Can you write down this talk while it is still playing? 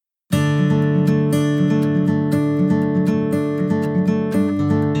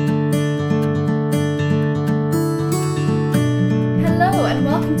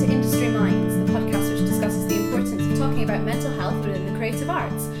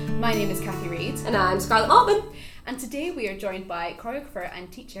My name is Cathy Reid. And I'm Scarlett Altman. And today we are joined by choreographer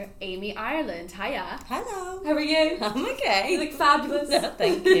and teacher Amy Ireland. Hiya. Hello. How are you? I'm okay. You look fabulous.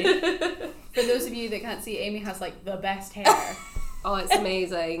 Thank you. For those of you that can't see, Amy has like the best hair. Oh, it's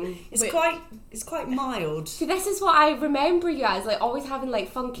amazing. It's quite mild. See, this is what I remember you as, like always having like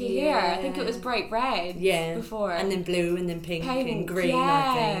funky hair. I think it was bright red before. And then blue and then pink and green,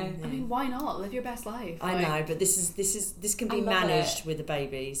 I think. I mean, why not? Live your best life. I know, but this can be managed with a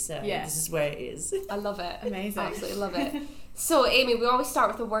baby, so this is where it is. I love it. Amazing. Absolutely love it. So, Amy, we always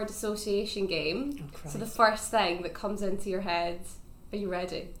start with a word association game. Oh, Christ. So the first thing that comes into your head, are you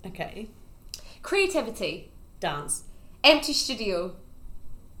ready? Okay. Creativity. Dance. Empty studio.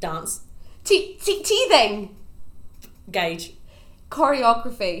 Dance. Teething. Gauge.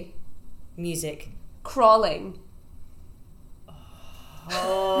 Choreography. Music. Crawling.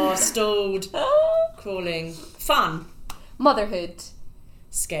 Oh, stalled. Crawling. Fun. Motherhood.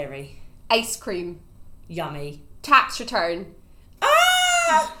 Scary. Ice cream. Yummy. Tax return.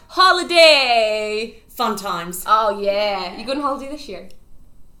 Ah! Holiday. Fun times. Oh yeah. You going on holiday this year?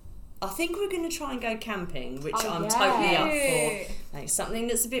 I think we're going to try and go camping, which I'm yes. totally up for. Like something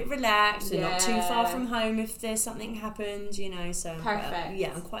that's a bit relaxed and not too far from home if there's something happens, you know. So perfect.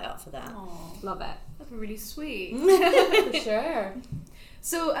 I'm quite up for that. Aww. Love it. That's really sweet. For sure.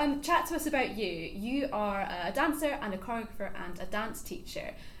 So, chat to us about you. You are a dancer and a choreographer and a dance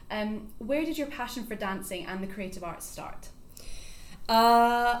teacher. Where did your passion for dancing and the creative arts start?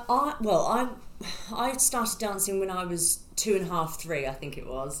 I started dancing when I was 2.5, 3, I think it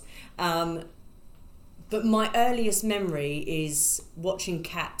was. But my earliest memory is watching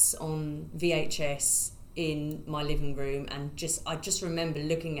Cats on VHS in my living room, and I just remember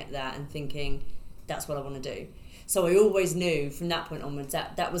looking at that and thinking, that's what I want to do. So I always knew from that point onwards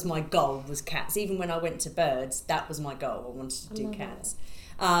that was my goal, was Cats. Even when I went to Birds, that was my goal. I wanted to do Cats.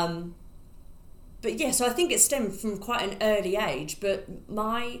 But yeah, so I think it stemmed from quite an early age. But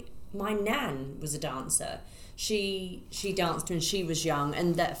my nan was a dancer. She danced when she was young,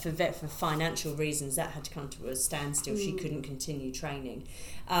 and that for financial reasons that had to come to a standstill. She couldn't continue training.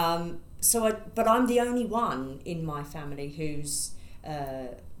 But I'm the only one in my family who's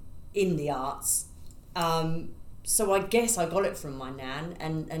in the arts. So I guess I got it from my nan,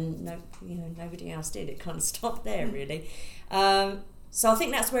 and nobody else did. It kind of stopped there, really. So I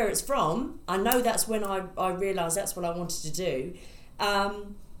think that's where it's from. I know that's when I realised that's what I wanted to do.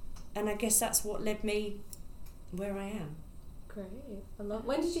 And I guess that's what led me where I am. Great. I love.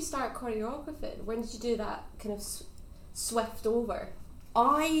 When did you start choreographing? When did you do that kind of swift over?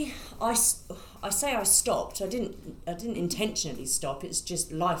 I say I stopped. I didn't intentionally stop. It's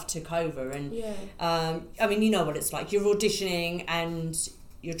just life took over, and I mean, you know what it's like. You're auditioning and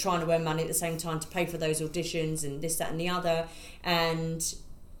you're trying to earn money at the same time to pay for those auditions and this, that, and the other. And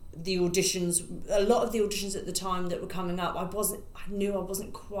the auditions, a lot of the auditions at the time that were coming up, I knew I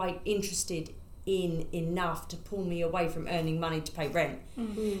wasn't quite interested in enough to pull me away from earning money to pay rent.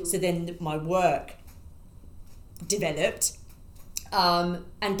 Mm-hmm. So then my work developed.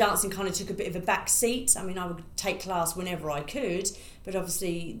 And dancing kind of took a bit of a back seat. I mean, I would take class whenever I could, but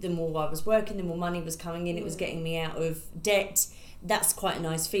obviously the more I was working, the more money was coming in. It was getting me out of debt. That's quite a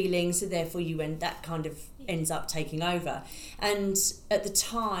nice feeling. So therefore that kind of ends up taking over. And at the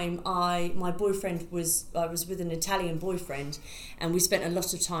time, I was with an Italian boyfriend, and we spent a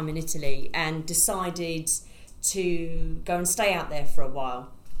lot of time in Italy and decided to go and stay out there for a while.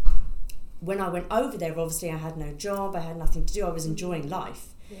 When I went over there, obviously I had no job, I had nothing to do, I was enjoying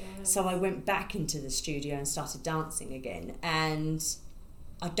life. Yes. So I went back into the studio and started dancing again. And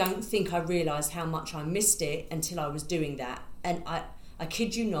I don't think I realised how much I missed it until I was doing that. And I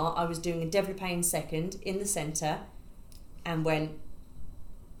kid you not, I was doing a développé in second in the centre and went,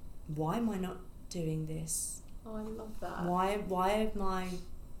 why am I not doing this? Oh, I love that. Why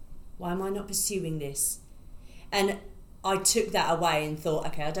am I not pursuing this? And I took that away and thought,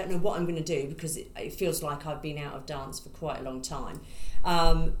 okay, I don't know what I'm going to do, because it feels like I've been out of dance for quite a long time.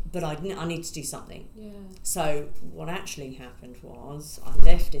 But I need to do something. Yeah. So what actually happened was I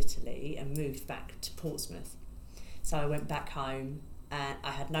left Italy and moved back to Portsmouth. So I went back home, and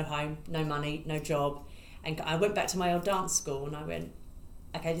I had no home, no money, no job. And I went back to my old dance school and I went,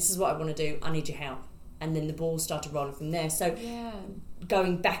 okay, this is what I want to do. I need your help. And then the ball started rolling from there. So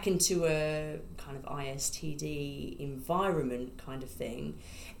going back into a kind of ISTD environment kind of thing,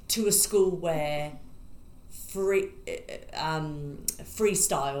 to a school where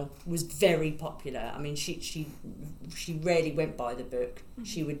freestyle was very popular. I mean, she rarely went by the book. Mm-hmm.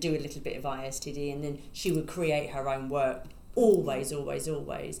 She would do a little bit of ISTD and then she would create her own work. Always, always,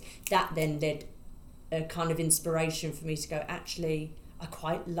 always. That then led a kind of inspiration for me to go, actually, I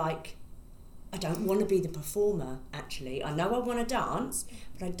quite like, I don't want to be the performer, actually. I know I want to dance,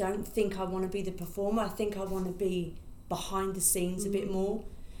 but I don't think I want to be the performer. I think I want to be behind the scenes a bit more.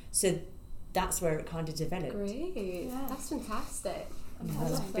 So that's where it kind of developed. Great. Yeah. That's fantastic.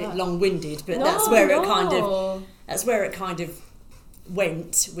 That's a bit long-winded, but that's where it kind of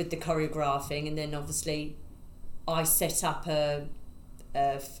went with the choreographing. And then obviously I set up a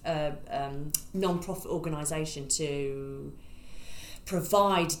non-profit organisation to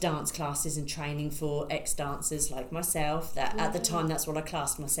provide dance classes and training for ex-dancers like myself. That at the time, that's what I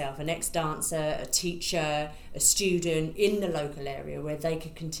classed myself: an ex-dancer, a teacher, a student in the local area, where they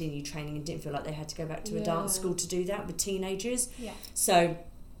could continue training and didn't feel like they had to go back to a dance school to do that with teenagers. So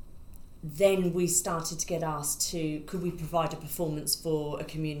then we started to get asked could we provide a performance for a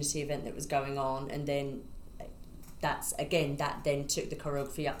community event that was going on, and then that then took the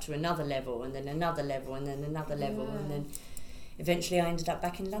choreography up to another level, and then another level, and then another level, and then eventually I ended up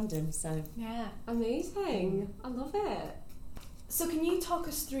back in London. So amazing. I love it. So can you talk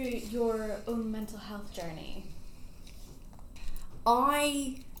us through your own mental health journey?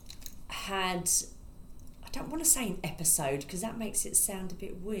 I don't want to say an episode because that makes it sound a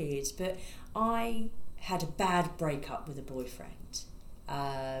bit weird, but I had a bad breakup with a boyfriend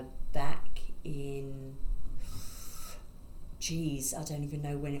back in, I don't even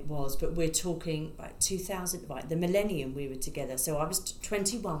know when it was, but we're talking 2000, the millennium we were together. So I was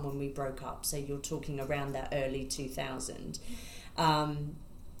 21 when we broke up, so you're talking around that early 2000. And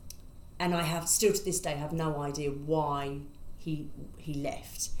I have, still to this day, have no idea why he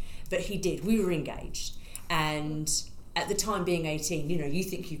left, but he did. We were engaged, and at the time, being 18, you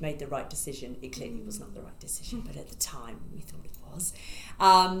think you've made the right decision. It clearly was not the right decision, but at the time we thought it was.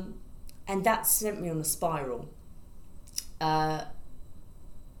 And that sent me on a spiral. And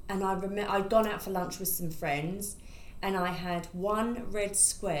I remember I'd gone out for lunch with some friends, and I had one red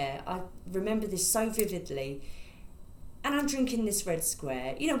square. I remember this so vividly. And I'm drinking this red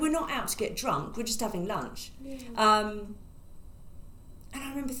square. We're not out to get drunk. We're just having lunch. And I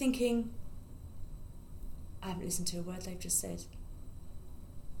remember thinking, I haven't listened to a word they've just said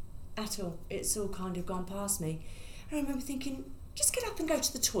at all. It's all kind of gone past me. And I remember thinking, just get up and go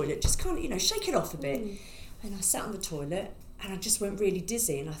to the toilet. Just kind of, shake it off a bit. And I sat on the toilet and I just went really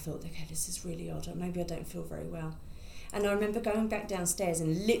dizzy, and I thought, okay, this is really odd. Maybe I don't feel very well. And I remember going back downstairs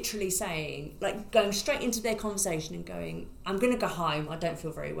and literally saying, going straight into their conversation and going, I'm going to go home. I don't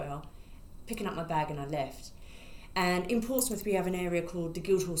feel very well. Picking up my bag, and I left. And in Portsmouth, we have an area called the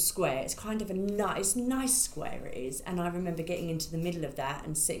Guildhall Square. It's kind of a nice square it is. And I remember getting into the middle of that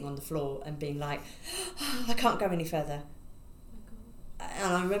and sitting on the floor and being like, I can't go any further.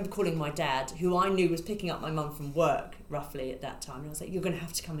 And I remember calling my dad, who I knew was picking up my mum from work, roughly at that time. And I was like, you're going to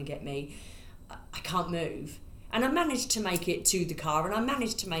have to come and get me. I can't move. And I managed to make it to the car, and I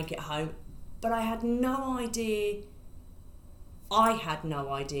managed to make it home. But I had no idea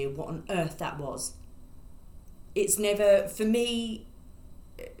what on earth that was. It's never, for me,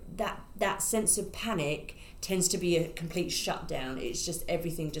 that sense of panic tends to be a complete shutdown. It's just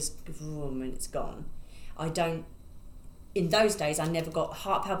everything just, vroom, and it's gone. In those days, I never got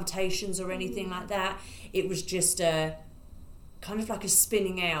heart palpitations or anything like that. It was just kind of like a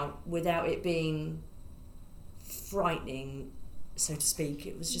spinning out without it being frightening, so to speak.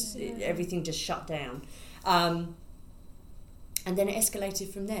 It was just, everything just shut down. And then it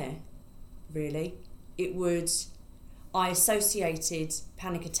escalated from there, really. I associated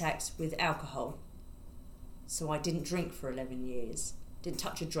panic attacks with alcohol. So I didn't drink for 11 years. Didn't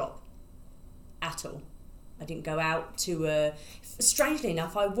touch a drop at all. I didn't go out to strangely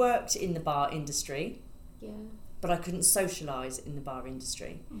enough, I worked in the bar industry, but I couldn't socialise in the bar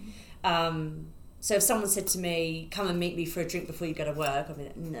industry. So if someone said to me, come and meet me for a drink before you go to work, I'd be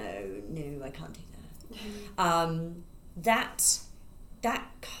like, no, I can't do that.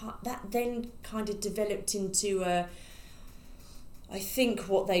 That then kind of developed into I think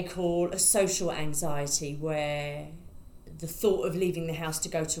what they call a social anxiety, where the thought of leaving the house to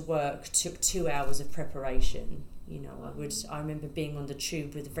go to work took 2 hours of preparation. I remember being on the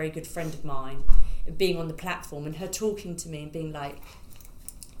tube with a very good friend of mine, being on the platform, and her talking to me and being like,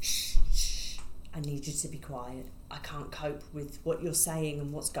 shh, I need you to be quiet. I can't cope with what you're saying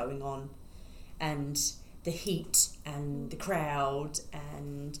and what's going on. And the heat and the crowd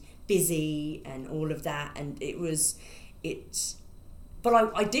and busy and all of that. And but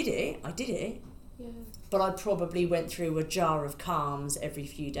I did it. Yeah. But I probably went through a jar of calms every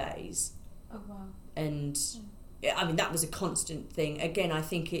few days. Oh, wow. And I mean, that was a constant thing. Again, I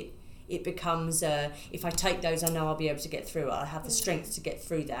think it it becomes if I take those, I know I'll be able to get through it. I have the strength to get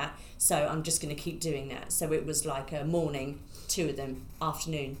through that, so I'm just going to keep doing that. So it was like a morning, 2 of them,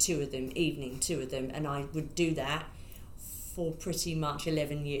 afternoon, 2 of them, evening, 2 of them, and I would do that for pretty much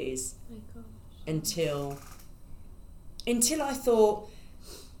 11 years. Oh my gosh. Until I thought,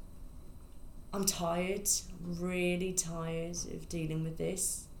 I'm tired, really tired of dealing with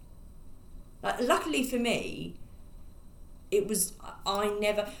this. Luckily for me,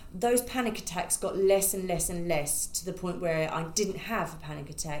 those panic attacks got less and less and less, to the point where I didn't have a panic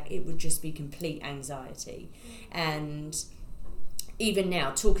attack. It would just be complete anxiety. And even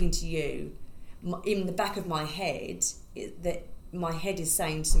now, talking to you, in the back of my head, my head is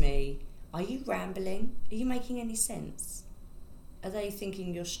saying to me, are you rambling? Are you making any sense? Are they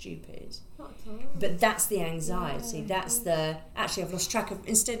thinking you're stupid? Not at all. But that's the anxiety. Actually, I've lost track of,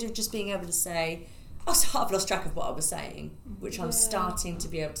 instead of just being able to say, I've lost track of what I was saying, which I'm starting to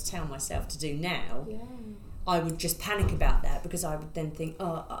be able to tell myself to do now. Yeah. I would just panic about that, because I would then think,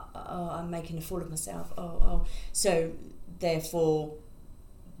 I'm making a fool of myself. So therefore,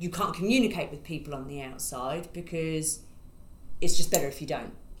 you can't communicate with people on the outside, because it's just better if you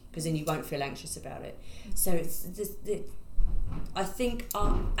don't, because then you won't feel anxious about it. So it's I think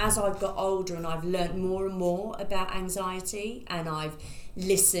as I've got older and I've learnt more and more about anxiety, and I've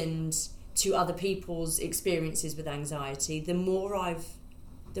listened to other people's experiences with anxiety, the more I've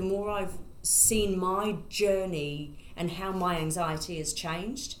seen my journey and how my anxiety has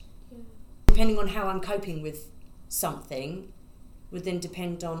changed. Depending on how I'm coping with something would then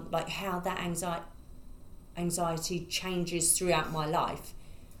depend on like how that anxiety changes throughout my life.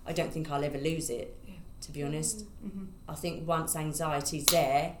 I don't think I'll ever lose it, to be honest. Mm-hmm. I think once anxiety's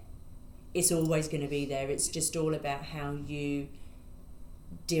there, it's always going to be there. It's just all about how you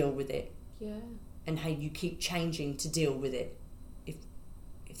deal with it, and how you keep changing to deal with it,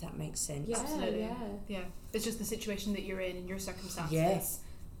 if that makes sense. Yeah, absolutely. Yeah. It's just the situation that you're in and your circumstances. Yes.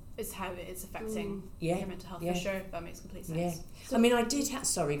 Is how it is affecting your mental health, for sure. That makes complete sense. Yeah. So I mean, I did have...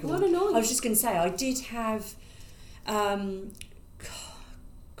 Sorry, go on. No. I was just going to say, I did have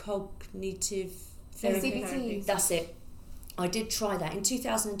cognitive therapy. CBT. That's it. I did try that in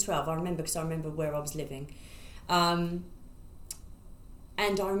 2012. I remember, because I remember where I was living. And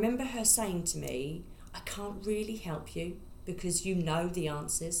I remember her saying to me, I can't really help you because you know the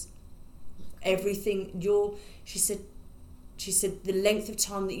answers. Everything she said the length of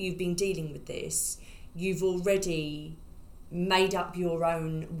time that you've been dealing with this, you've already made up your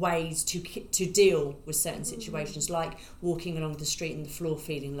own ways to deal with certain situations, like walking along the street and the floor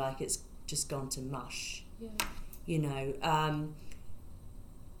feeling like it's just gone to mush. You know,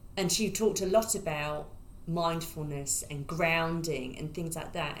 and she talked a lot about mindfulness and grounding and things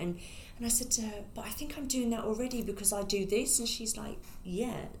like that, and I said to her, but I think I'm doing that already because I do this. And she's like,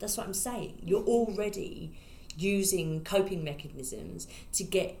 yeah, that's what I'm saying, you're already using coping mechanisms to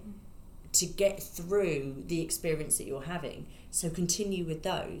get through the experience that you're having, so continue with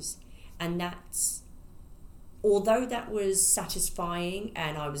those. And that's, although that was satisfying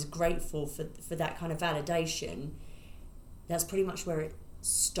and I was grateful for that kind of validation, that's pretty much where it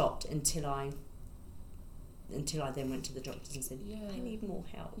stopped until I then went to the doctors and said, I need more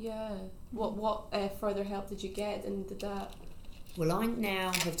help. What further help did you get, and did that? Well, I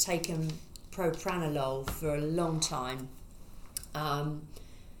now have taken propranolol for a long time.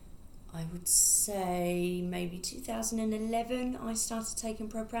 I would say maybe 2011 I started taking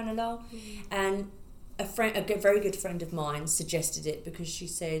propranolol, and a very good friend of mine suggested it because she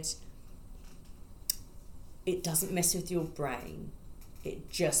said it doesn't mess with your brain. It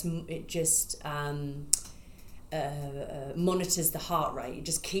just monitors the heart rate. It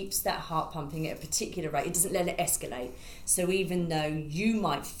just keeps that heart pumping at a particular rate. It doesn't let it escalate. So even though you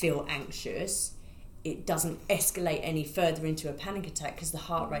might feel anxious, it doesn't escalate any further into a panic attack because the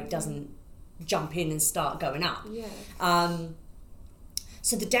heart rate doesn't jump in and start going up.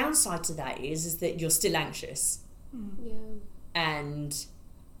 So the downside to that is that you're still anxious. And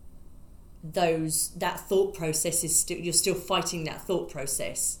that thought process is you're still fighting that thought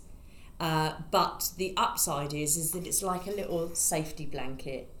process. But the upside is that it's like a little safety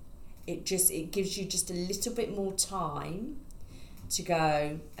blanket. It gives you just a little bit more time to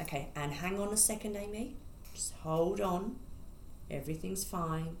go, okay, and hang on a second, Amy. Just hold on. Everything's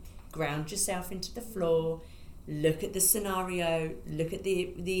fine. Ground yourself into the floor. Look at the scenario. Look at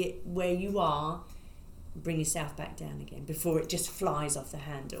the where you are. Bring yourself back down again before it just flies off the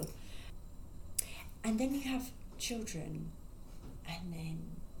handle. And then you have children, and then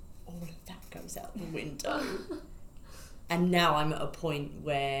all of that goes out the window. And now I'm at a point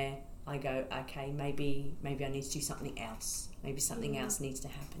where I go, okay, maybe I need to do something else. Maybe something else needs to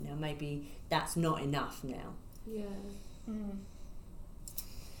happen now. Maybe that's not enough now. Yeah.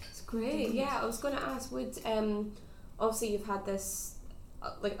 It's great. Yeah, I was going to ask, would obviously you've had this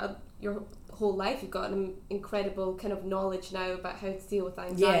your whole life, you've got an incredible kind of knowledge now about how to deal with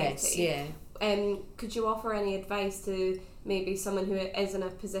anxiety. Yes, yeah. Could you offer any advice to maybe someone who is in a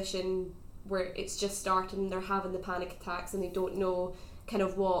position where it's just started and they're having the panic attacks and they don't know kind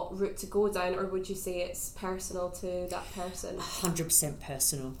of what route to go down, or would you say it's personal to that person? 100%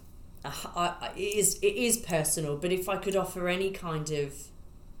 personal. It is personal, but if I could offer any kind of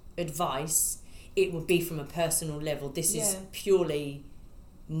advice, it would be from a personal level. This is purely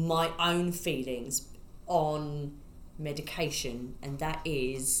my own feelings on medication, and that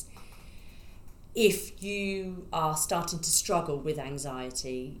is, if you are starting to struggle with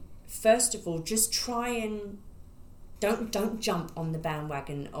anxiety, first of all, just try and don't jump on the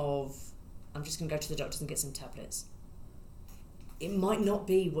bandwagon of, I'm just going to go to the doctors and get some tablets. It might not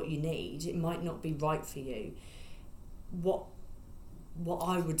be what you need. It might not be right for you. What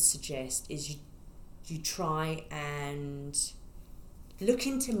I would suggest is you try and look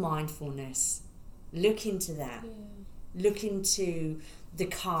into mindfulness. Look into that. Yeah. Look into the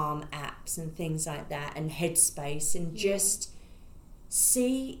Calm apps and things like that, and Headspace, and just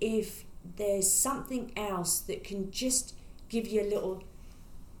see if there's something else that can just give you a little,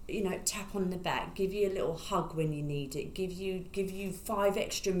 tap on the back, give you a little hug when you need it, give you 5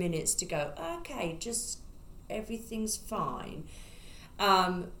 extra minutes to go, okay, just everything's fine.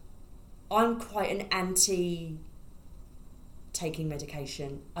 I'm quite an anti taking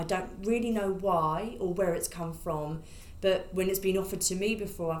medication. I don't really know why or where it's come from, but when it's been offered to me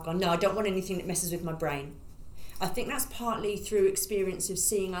before, I've gone, no, I don't want anything that messes with my brain. I think that's partly through experience of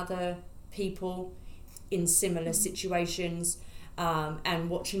seeing other people in similar situations, and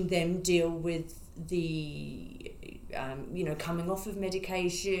watching them deal with the coming off of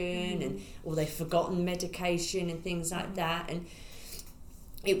medication, or they've forgotten medication and things like that. And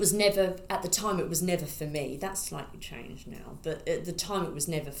it was never, at the time it was never for me. That's slightly changed now, but at the time it was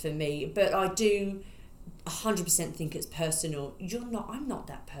never for me. But I do 100% think it's personal. I'm not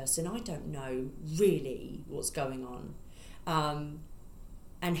that person. I don't know really what's going on,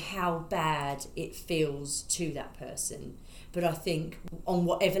 and how bad it feels to that person. But I think on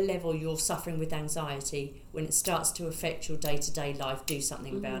whatever level you're suffering with anxiety, when it starts to affect your day-to-day life, do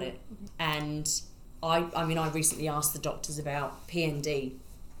something about it. And I recently asked the doctors about PND.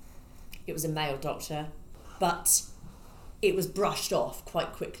 It was a male doctor, but it was brushed off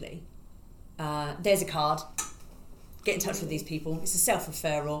quite quickly. There's a card. Get in touch with these people. It's a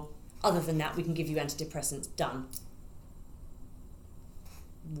self-referral. Other than that, we can give you antidepressants. Done.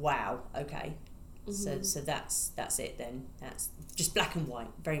 Wow. Okay. So that's it then. That's just black and white.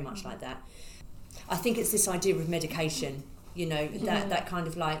 Very much like that. I think it's this idea of medication. That kind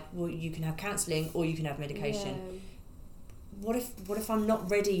of like, well, you can have counselling or you can have medication. Yeah. What if I'm not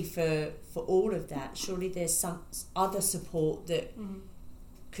ready for all of that? Surely there's some other support that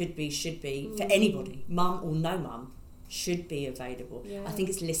should be for anybody, mum or no mum, should be available. Yeah. I think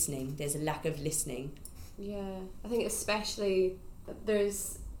it's listening. There's a lack of listening. Yeah, I think especially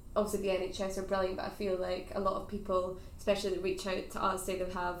there's obviously the NHS are brilliant, but I feel like a lot of people, especially that reach out to us, say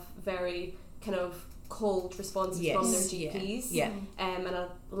they have very kind of cold responses from their GPs, and a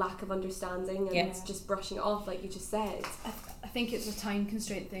lack of understanding and just brushing it off, like you just said. I think it's a time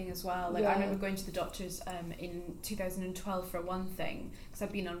constraint thing as well. Like I remember going to the doctors in 2012 for one thing, because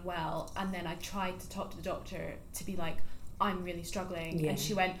I'd been unwell, and then I tried to talk to the doctor to be like, I'm really struggling, and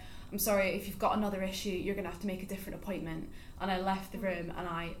she went, I'm sorry, if you've got another issue, you're going to have to make a different appointment. And I left the room and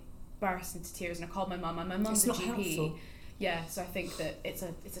I burst into tears, and I called my mum, and my mum's a GP. Helpful. Yeah, so I think that it's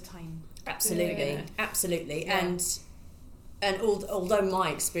a time. Absolutely. Yeah. And although my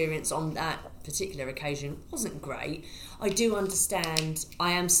experience on that particular occasion wasn't great, I do understand.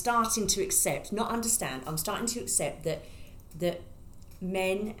 I am starting to accept, not understand, I'm starting to accept that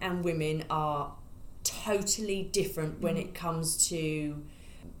men and women are totally different when it comes to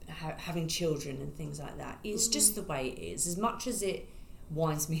having children and things like that. It's just the way it is. As much as it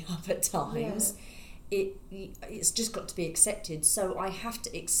winds me up at times, it's just got to be accepted. So I have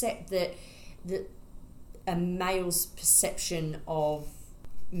to accept that a male's perception of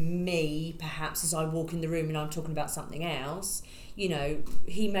me, perhaps as I walk in the room and I'm talking about something else,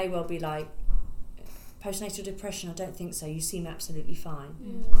 he may well be like, postnatal depression, I don't think so, you seem absolutely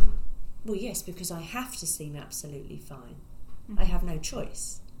fine. Well, yes, because I have to seem absolutely fine. I have no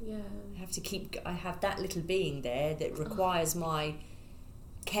choice. I have that little being there that requires my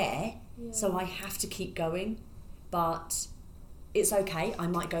care, so I have to keep going. But it's okay. I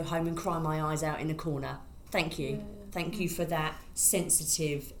might go home and cry my eyes out in a corner. Thank you. Yeah. Thank you for that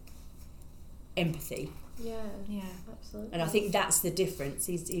sensitive empathy. Yeah, absolutely. And I think that's the difference.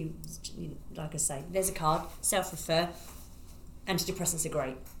 He like I say, there's a card, self-refer, antidepressants are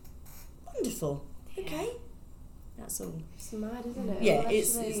great. Wonderful. Okay. That's all. It's mad, isn't it?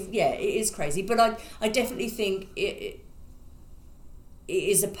 Yeah, it is crazy. But I definitely think it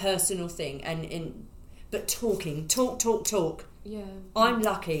is a personal thing, but talk. Yeah. I'm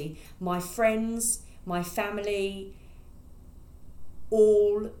lucky. My friends, my family,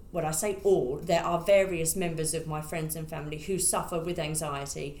 when I say all, there are various members of my friends and family who suffer with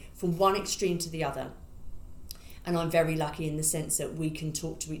anxiety from one extreme to the other. And I'm very lucky in the sense that we can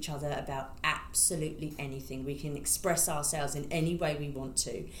talk to each other about absolutely anything. We can express ourselves in any way we want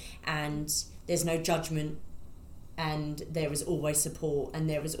to. And there's no judgment, and there is always support, and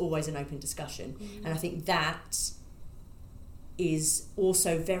there is always an open discussion. Mm-hmm. And I think that is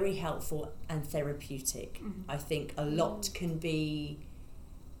also very helpful and therapeutic. Mm-hmm. I think a lot can be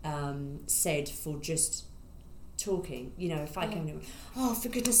said for just talking. You know, if I came in, oh, for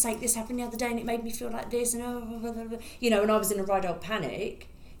goodness sake, this happened the other day and it made me feel like this, and and I was in a right old panic,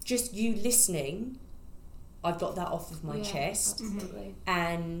 just you listening, I've got that off of my chest. Absolutely.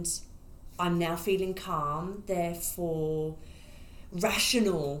 And I'm now feeling calm, therefore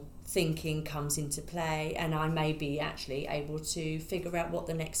rational thinking comes into play, and I may be actually able to figure out what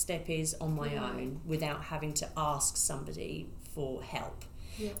the next step is on my own without having to ask somebody for help.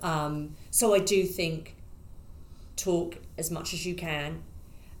 So I do think talk as much as you can.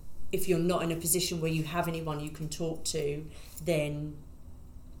 If you're not in a position where you have anyone you can talk to, then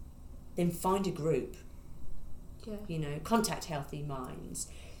find a group. You know, contact Healthy Minds,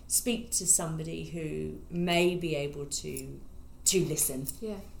 speak to somebody who may be able to listen.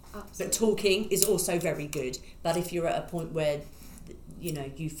 Absolutely. But talking is also very good. But if you're at a point where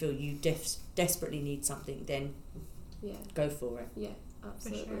you feel you desperately need something, then go for it. Yeah,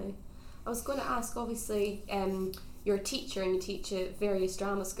 absolutely. For sure. I was going to ask, obviously, you're a teacher and you teach at various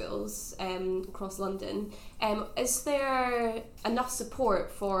drama schools across London. Is there enough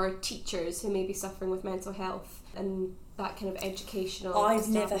support for teachers who may be suffering with mental health and that kind of educational I've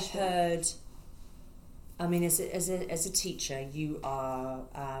never heard... I mean, as a teacher, you are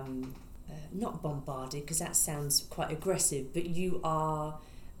not bombarded, because that sounds quite aggressive, but you are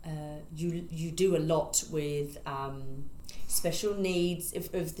you do a lot with special needs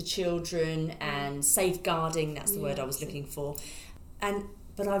of the children and safeguarding. That's the word I was looking for.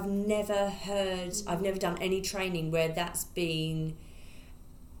 But I've never done any training where that's been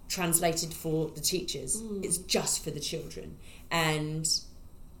translated for the teachers. It's just for the children. And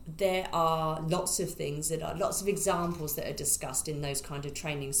there are lots of examples that are discussed in those kind of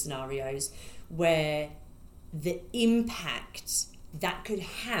training scenarios where the impact that could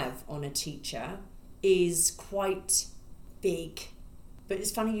have on a teacher is quite big. But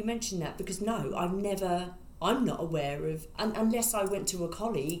it's funny you mentioned that, because I'm not aware of, unless I went to a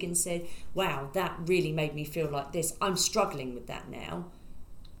colleague and said, wow, that really made me feel like this, I'm struggling with that now.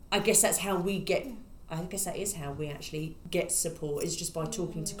 I guess that is how we actually get support, is just by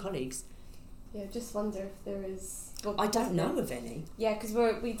talking to colleagues. Yeah, just wonder if there is... I don't know of any. Yeah, because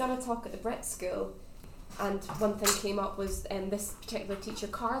we've done a talk at the Brit School, and one thing came up was this particular teacher,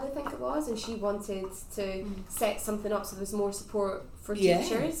 Carl, I think it was, and she wanted to set something up so there was more support for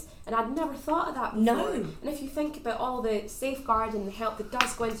teachers, and I'd never thought of that before. No. And if you think about all the safeguarding and the help that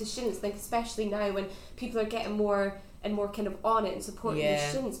does go into students, I think especially now when people are getting more and more kind of on it and supporting the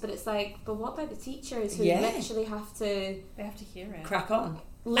students, but it's like, but what about the teachers who literally have to... They have to hear it. Crack on.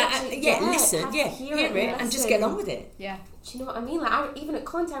 Listen, hear it and just get on with it. Yeah. Do you know what I mean? Like, even at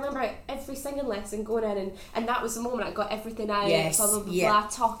content, I remember every singing lesson going in, and that was the moment I got everything out, blah,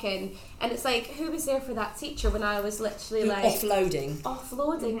 talking. And it's like, who was there for that teacher when I was literally offloading.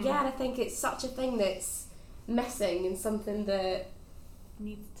 Mm-hmm. Yeah, and I think it's such a thing that's missing, and something that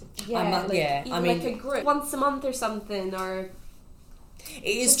needs to... like a group once a month or something, or...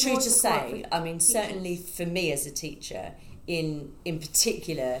 It is true to say, I mean, certainly for me as a teacher, in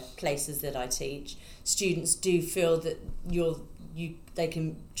particular places that I teach, students do feel that they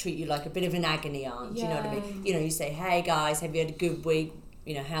can treat you like a bit of an agony aunt. You know what I mean? You know, you say, hey guys, have you had a good week?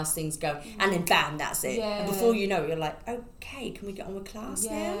 You know, how's things going? And then bam, that's it. And before you know it, you're like, okay, can we get on with class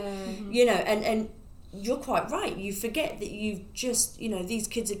now? Mm-hmm. You know, and you're quite right. You forget that you've just, these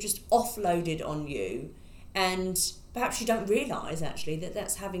kids have just offloaded on you, and perhaps you don't realise actually that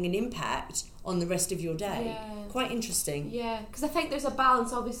that's having an impact on the rest of your day. Quite interesting. Yeah, because I think there's a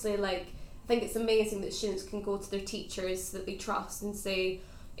balance, obviously. Like, I think it's amazing that students can go to their teachers that they trust and say,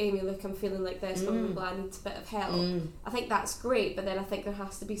 Amy, look, I'm feeling like this, blah, blah, blah, I need a bit of help. I think that's great, but then I think there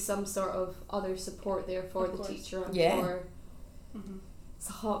has to be some sort of other support there for the teacher. I'm sure. It's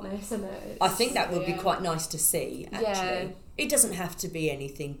a hot mess, isn't it? I think that would be quite nice to see, actually. Yeah. It doesn't have to be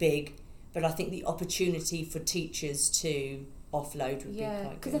anything big, but I think the opportunity for teachers to offload would be quite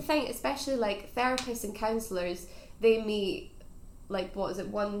good. Because I think, especially like therapists and counsellors, they meet, like, what is it,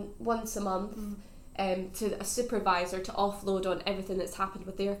 once a month to a supervisor to offload on everything that's happened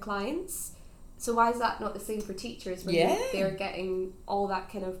with their clients. So why is that not the same for teachers when they're getting all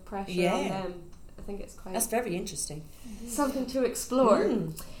that kind of pressure on them? I think it's quite... That's very interesting. Something to explore.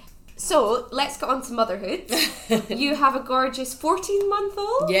 So, let's get on to motherhood. You have a gorgeous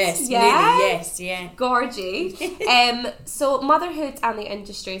 14-month-old? Yes, yeah? Really, yes, yeah. Gorgy. So, motherhood and the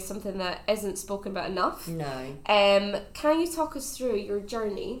industry is something that isn't spoken about enough. No. Can you talk us through your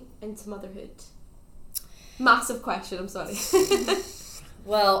journey into motherhood? Massive question, I'm sorry.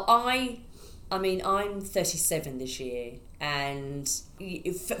 Well, I mean, I'm 37 this year, and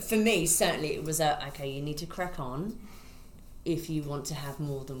for me, certainly it was okay, you need to crack on if you want to have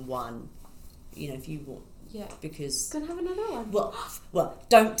more than one, you know, if you want, because... Gonna have another one. Well,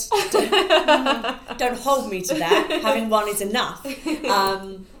 don't hold me to that. Having one is enough.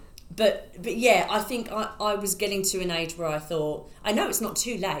 But yeah, I think I was getting to an age where I thought, I know it's not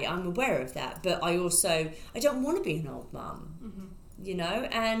too late, I'm aware of that, but I don't want to be an old mum, you know,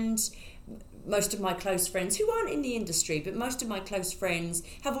 and most of my close friends, who aren't in the industry, but most of my close friends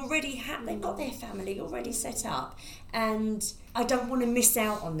have already they've got their family already set up, and I don't want to miss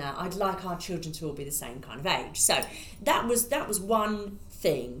out on that. I'd like our children to all be the same kind of age. So that was one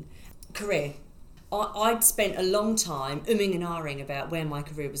thing. Career. I'd spent a long time umming and ahhing about where my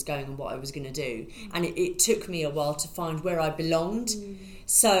career was going and what I was going to do, and it took me a while to find where I belonged.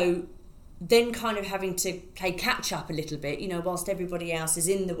 So then kind of having to play catch up a little bit, you know, whilst everybody else is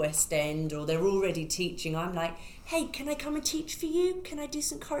in the West End or they're already teaching, I'm like, hey, can I come and teach for you? Can I do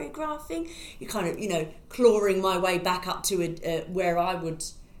some choreographing? You kind of, you know, clawing my way back up to where I would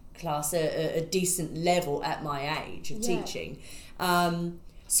class a decent level at my age of teaching.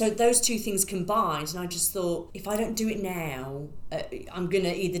 So those two things combined, and I just thought, if I don't do it now, I'm going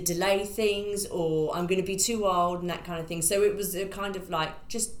to either delay things or I'm going to be too old and that kind of thing. So it was a kind of like,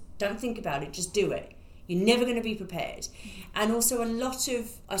 just don't think about it, just do it. You're never going to be prepared. And also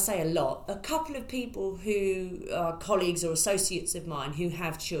a couple of people who are colleagues or associates of mine who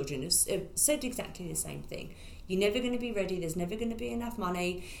have children have said exactly the same thing. You're never going to be ready, there's never going to be enough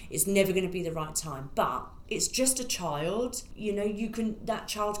money, it's never going to be the right time. But it's just a child, you know, that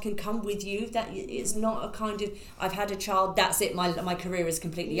child can come with you. That it's not a kind of, I've had a child, that's it, my career is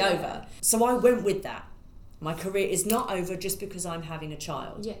completely over. So I went with that. My career is not over just because I'm having a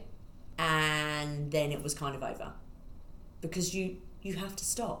child. Yeah. And then it was kind of over. Because you have to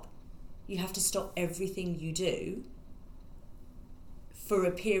stop. You have to stop everything you do for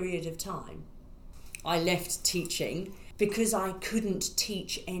a period of time. I left teaching because I couldn't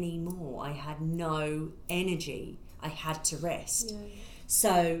teach anymore. I had no energy. I had to rest. Yeah.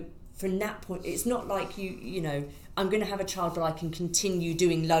 So from that point, it's not like you know, I'm going to have a child but I can continue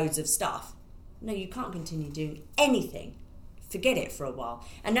doing loads of stuff. No, you can't continue doing anything. Forget it for a while.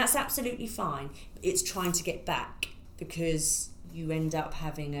 And that's absolutely fine. It's trying to get back, because you end up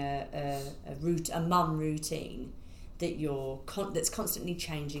having a mum routine that that's constantly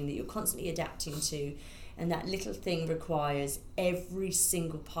changing, that you're constantly adapting to, and that little thing requires every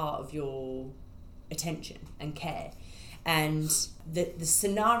single part of your attention and care. And the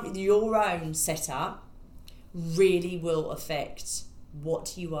scenario, your own setup, really will affect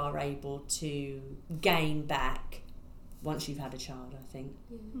what you are able to gain back once you've had a child, I think.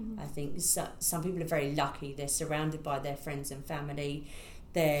 I think some people are very lucky. They're surrounded by their friends and family.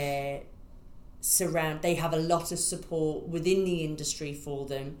 They have a lot of support within the industry for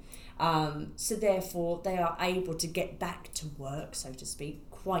them. So therefore, they are able to get back to work, so to speak,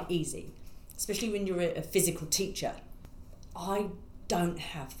 quite easy, especially when you're a physical teacher. I don't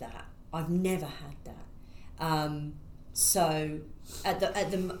have that. I've never had that. So at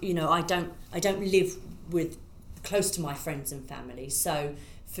the you know, I don't live with close to my friends and family. So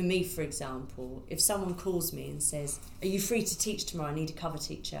for me, for example, if someone calls me and says, "Are you free to teach tomorrow? I need a cover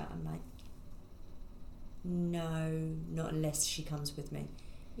teacher." I'm like, no, not unless she comes with me.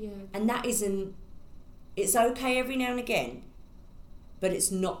 Yeah. And that isn't. It's okay every now and again, but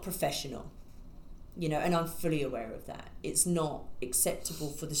it's not professional. You know, and I'm fully aware of that. It's not acceptable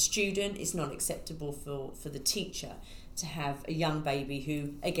for the student, it's not acceptable for the teacher to have a young baby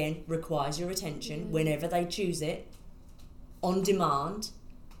who, again, requires your attention whenever they choose it, on demand.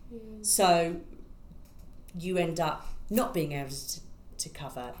 So you end up not being able to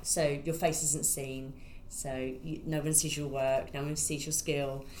cover. So your face isn't seen, so no one sees your work, no one sees your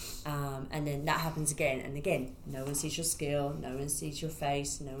skill, and then that happens again and again. No one sees your skill, no one sees your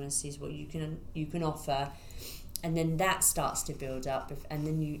face, no one sees what you can offer, and then that starts to build up. And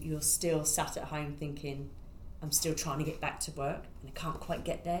then you're still sat at home thinking, I'm still trying to get back to work and I can't quite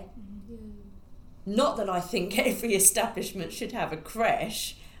get there. Not that I think every establishment should have a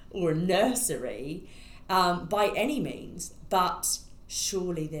creche or a nursery by any means, but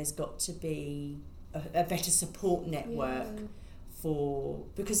surely there's got to be a better support network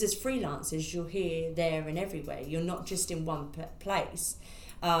because as freelancers you're here, there and everywhere. You're not just in one place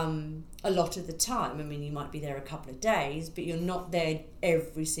a lot of the time. I mean, you might be there a couple of days, but you're not there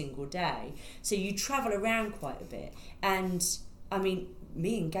every single day. So you travel around quite a bit. And I mean,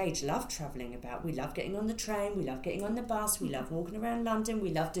 me and Gage love travelling about. We love getting on the train, we love getting on the bus, we love walking around London, we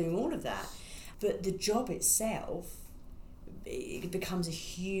love doing all of that. But the job itself, it becomes a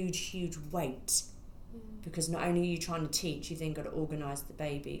huge weight, because not only are you trying to teach, you've then got to organise the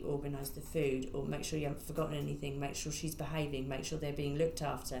baby, organise the food, or make sure you haven't forgotten anything, make sure she's behaving, make sure they're being looked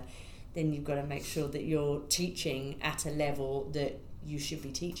after. Then you've got to make sure that you're teaching at a level that you should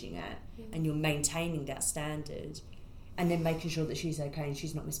be teaching at, and you're maintaining that standard. And then making sure that she's okay and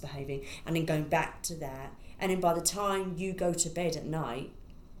she's not misbehaving, and then going back to that. And then by the time you go to bed at night,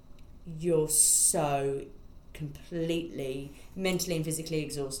 you're so completely mentally and physically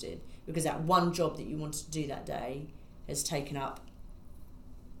exhausted, because that one job that you wanted to do that day has taken up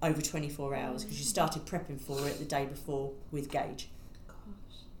over 24 hours because you started prepping for it the day before with Gage.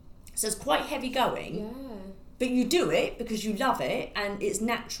 Gosh. So it's quite heavy going. Yeah. But you do it because you love it and it's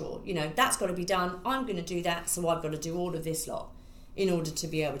natural. You know, that's got to be done. I'm going to do that, so I've got to do all of this lot in order to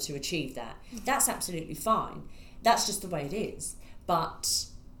be able to achieve that. That's absolutely fine. That's just the way it is. But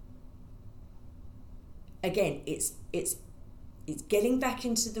again, it's getting back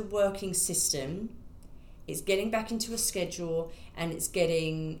into the working system. It's getting back into a schedule, and it's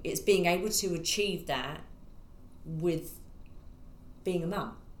being able to achieve that with being a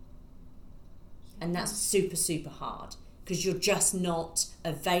mum. And that's super, super hard, because you're just not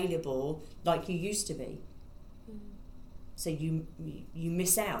available like you used to be. So you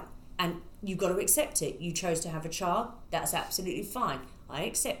miss out, and you've got to accept it. You chose to have a child, that's absolutely fine. I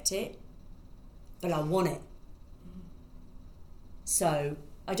accept it, but I want it. So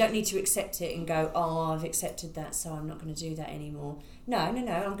I don't need to accept it and go, oh, I've accepted that, so I'm not going to do that anymore. No, I'm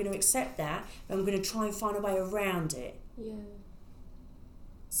going to accept that, but I'm going to try and find a way around it. Yeah.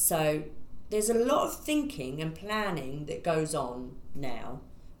 So there's a lot of thinking and planning that goes on now,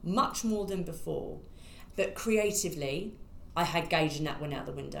 much more than before. But creatively, I had Gage and that went out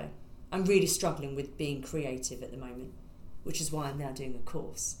the window. I'm really struggling with being creative at the moment, which is why I'm now doing a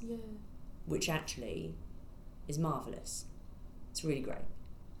course, which actually is marvellous. It's really great.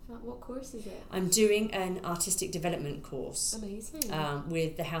 What course is it? I'm doing an artistic development course. Amazing.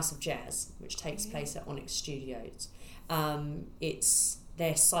 With the House of Jazz, which takes place at Onyx Studios. It's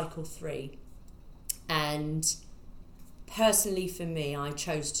their cycle 3. And personally for me, I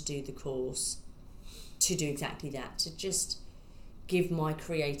chose to do the course to do exactly that, to just give my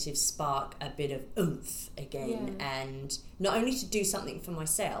creative spark a bit of oomph again, and not only to do something for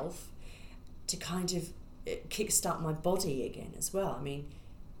myself, to kind of kickstart my body again as well. I mean,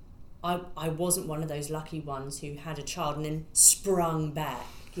 I wasn't one of those lucky ones who had a child and then sprung back,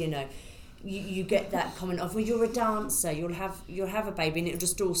 you know. You get that comment of, well, you're a dancer, you'll have a baby and it'll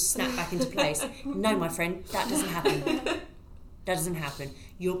just all snap back into place. No, my friend, that doesn't happen. That doesn't happen.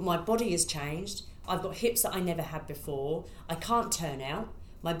 My body has changed. I've got hips that I never had before. I can't turn out.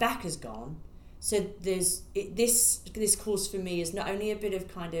 My back is gone. So this course for me is not only a bit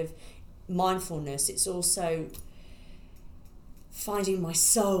of kind of mindfulness, it's also finding my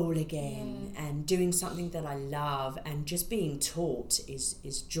soul again and doing something that I love, and just being taught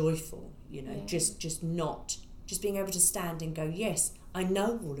is joyful, you know. Just being able to stand and go, yes, I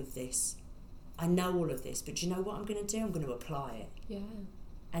know all of this, but you know what I'm going to do? I'm going to apply it,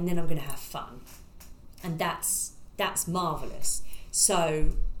 and then I'm going to have fun, and that's marvellous.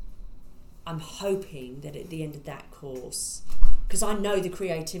 So I'm hoping that at the end of that course, because I know the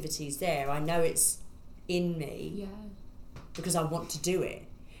creativity's there, I know it's in me, because I want to do it,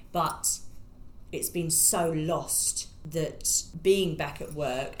 but it's been so lost that being back at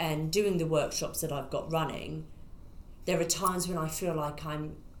work and doing the workshops that I've got running, there are times when I feel like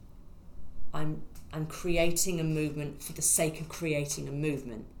I'm creating a movement for the sake of creating a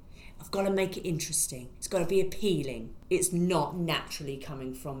movement. I've got to make it interesting. It's got to be appealing. It's not naturally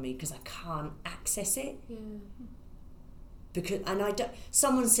coming from me because I can't access it.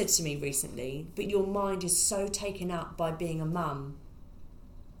 Someone said to me recently, but your mind is so taken up by being a mum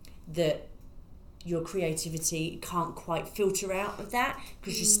that your creativity can't quite filter out of that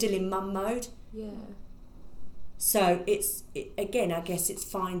because you're still in mum mode. Yeah. So again, I guess it's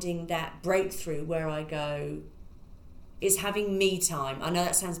finding that breakthrough where I go, is having me time. I know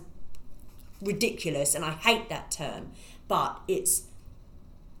that sounds ridiculous and I hate that term, but it's,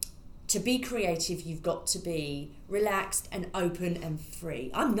 to be creative, you've got to be relaxed and open and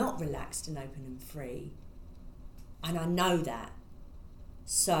free. I'm not relaxed and open and free, and I know that.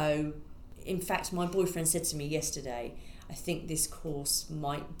 So, in fact, my boyfriend said to me yesterday, I think this course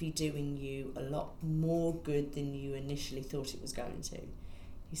might be doing you a lot more good than you initially thought it was going to.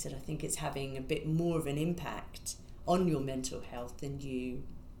 He said, I think it's having a bit more of an impact on your mental health than you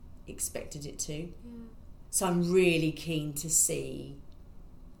expected it to. So I'm really keen to see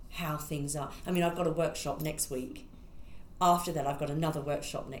how things are. I mean, I've got a workshop next week. After that, I've got another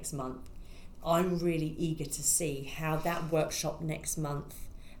workshop next month. I'm really eager to see how that workshop next month,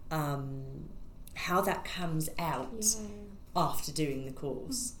 how that comes out after doing the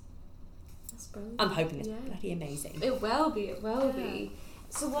course. That's brilliant. I'm hoping it's bloody amazing. It will be.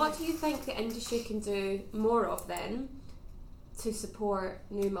 So what do you think the industry can do more of then to support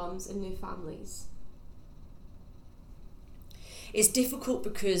new mums and new families? It's difficult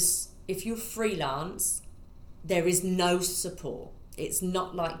because if you're freelance, there is no support. It's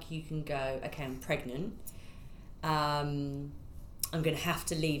not like you can go, okay, I'm pregnant. I'm going to have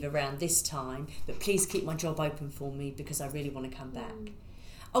to leave around this time, but please keep my job open for me because I really want to come back.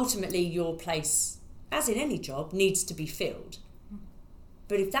 Ultimately, your place, as in any job, needs to be filled.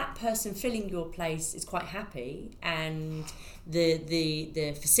 But if that person filling your place is quite happy and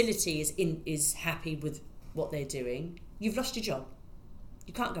the facility is happy with what they're doing, you've lost your job.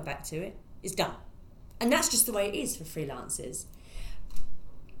 You can't go back to it. It's done. And that's just the way it is for freelancers.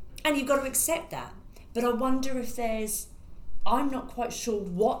 And you've got to accept that. But I wonder if I'm not quite sure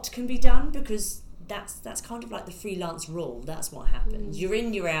what can be done, because that's kind of like the freelance rule. That's what happens. You're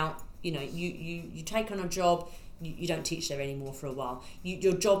in, you're out. You know, you take on a job, you don't teach there anymore for a while.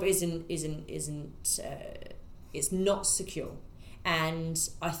 Your job isn't it's not secure. And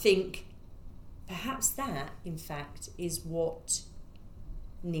I think perhaps that, in fact, is what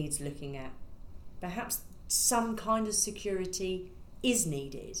needs looking at. Perhaps some kind of security is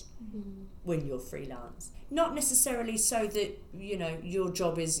needed when you're freelance. Not necessarily so that, you know, your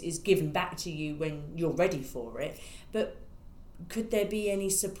job is given back to you when you're ready for it, but could there be any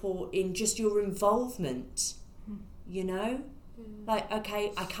support in just your involvement, you know? Like,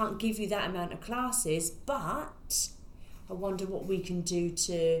 okay, I can't give you that amount of classes, but I wonder what we can do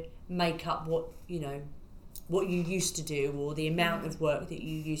to make up what you used to do, or the amount of work that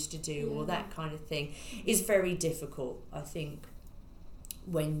you used to do, or that kind of thing is very difficult, I think,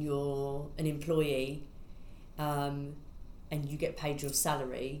 when you're an employee and you get paid your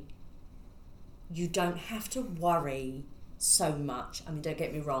salary. You don't have to worry so much. I mean, don't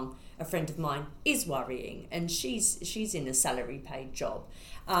get me wrong, a friend of mine is worrying, and she's in a salary paid job,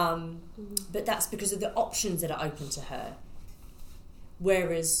 but that's because of the options that are open to her.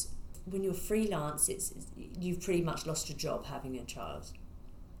 Whereas when you're freelance, you've pretty much lost your job having a child,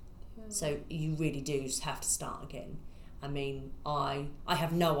 so you really do have to start again. I mean, I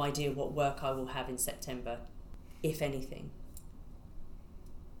have no idea what work I will have in September, if anything.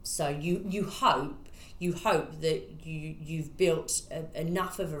 So you hope that you've built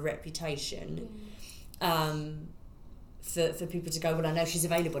enough of a reputation for people to go, well, I know she's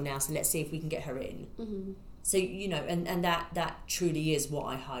available now, so let's see if we can get her in. So, you know, and that truly is what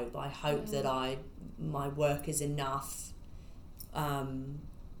I hope. I hope that my work is enough for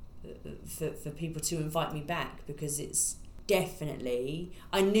people to invite me back, because it's definitely,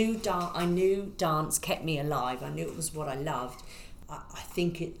 I knew dance kept me alive. I knew it was what I loved. I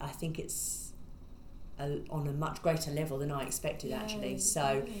think it's on a much greater level than I expected, actually.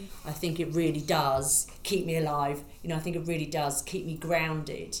 So I think it really does keep me alive. You know, I think it really does keep me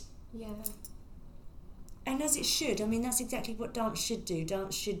grounded. Yeah. And as it should. I mean, that's exactly what dance should do.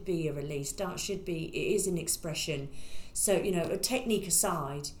 Dance should be a release. It is an expression. So, you know, a technique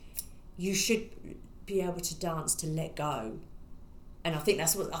aside, you should be able to dance to let go. And I think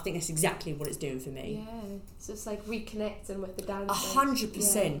that's exactly what it's doing for me. Yeah. So it's like reconnecting with the dance.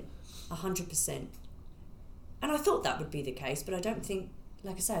 100%. 100%. And I thought that would be the case, but I don't think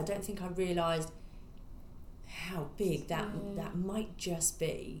I realised how big that might just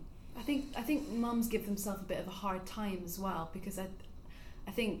be. I think mums give themselves a bit of a hard time as well, because I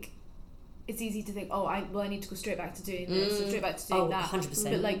think it's easy to think, I need to go straight back to doing this, and straight back to doing that.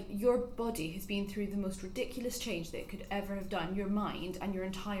 100%. But like, your body has been through the most ridiculous change that it could ever have done. Your mind and your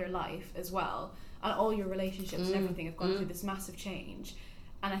entire life as well, and all your relationships and everything have gone through this massive change.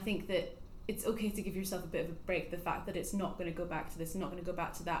 And I think that it's okay to give yourself a bit of a break, the fact that it's not going to go back to this, not going to go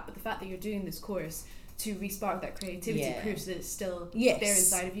back to that, but the fact that you're doing this course to re-spark that creativity proves that it's still there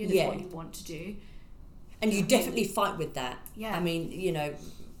inside of you and it's what you want to do. And you definitely fight with that. Yeah. I mean, you know,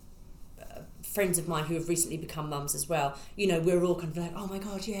 friends of mine who have recently become mums as well, you know, we're all kind of like, oh my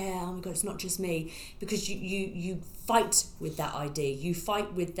god, it's not just me, because you fight with that idea, you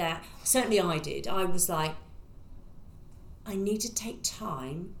fight with that. Certainly I did. I was like, I need to take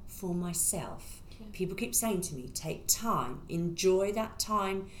time for myself. People keep saying to me, take time, enjoy that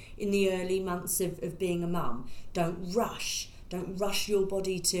time in the early months of being a mum. Don't rush your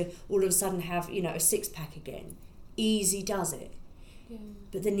body to all of a sudden have, you know, a six-pack again. Easy does it.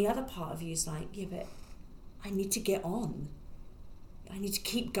 But then the other part of you is like, yeah, but I need to get on. I need to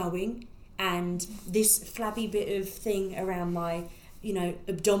keep going. And this flabby bit of thing around my, you know,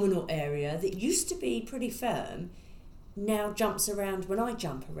 abdominal area that used to be pretty firm now jumps around when I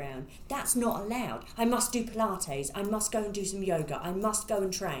jump around. That's not allowed. I must do Pilates. I must go and do some yoga. I must go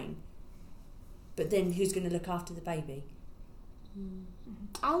and train. But then who's going to look after the baby?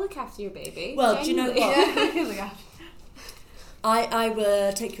 I'll look after your baby. Well, genuinely. Do you know what? Yeah. I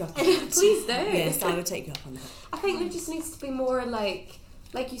will take you up on that. Please do. Yes, I will take you up on that. I think there just needs to be more like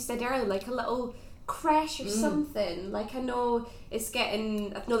you said earlier, like a little creche or something. Like I know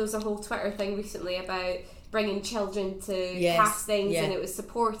there's a whole Twitter thing recently about bringing children to castings and it was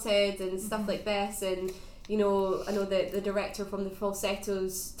supported and stuff like this, and you know, I know that the director from the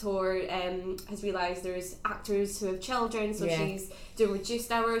Falsettos tour has realised there's actors who have children, so she's doing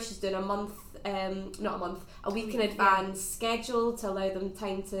reduced hours. She's doing a week in advance schedule to allow them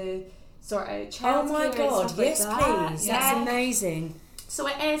time to sort out childcare. Oh my god, yes like that. please, that's amazing. So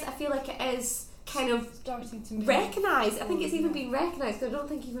I feel like it is kind of starting to recognised. I think it's even been recognised, because I don't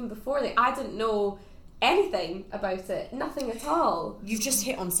think even before that I didn't know anything about it, nothing at all. You've just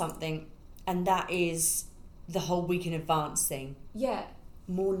hit on something, and that is the whole week in advance thing. Yeah.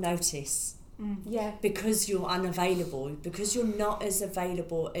 More notice. Yeah. Because you're unavailable, because you're not as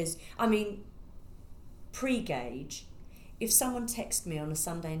available as, I mean, pre-gauge, if someone texted me on a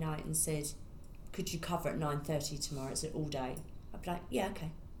Sunday night and said, could you cover at 9:30 tomorrow, it's all day, I'd be like, yeah,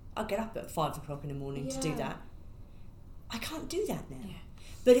 okay, I'll get up at 5 o'clock in the morning to do that. I can't do that now.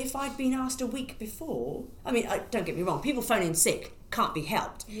 But if I'd been asked a week before, I mean, don't get me wrong, people phone in sick, can't be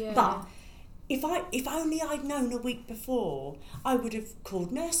helped, but if only I'd known a week before, I would have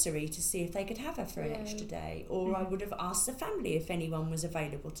called nursery to see if they could have her for an extra day, or I would have asked the family if anyone was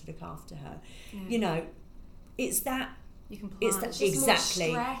available to look after her. You know, it's that. You can plan. It's that,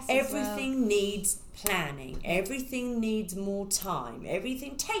 exactly. Everything needs planning. Everything needs more time.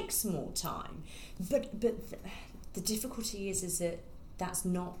 Everything takes more time. But the difficulty is that that's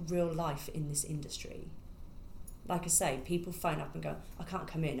not real life in this industry. Like I say, people phone up and go, I can't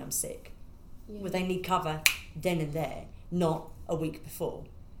come in, I'm sick. Well, they need cover then and there, not a week before.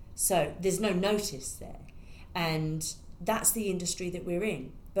 So there's no notice there, and that's the industry that we're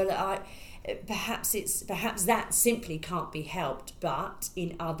in. But perhaps that simply can't be helped. But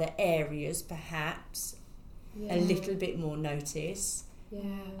in other areas, perhaps a little bit more notice.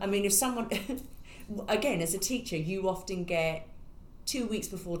 I mean, if someone, again, as a teacher, you often get 2 weeks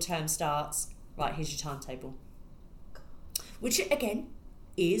before term starts. Right, here's your timetable, which again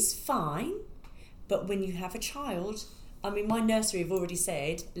is fine. But when you have a child, I mean, my nursery have already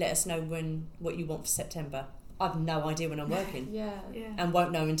said, let us know what you want for September. I've no idea when I'm working. And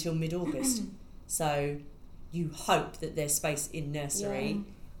won't know until mid-August. So you hope that there's space in nursery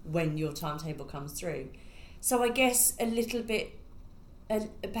when your timetable comes through. So I guess a little bit,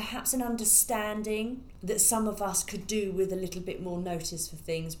 perhaps an understanding that some of us could do with a little bit more notice for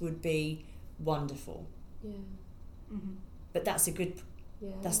things would be wonderful. But that's a good,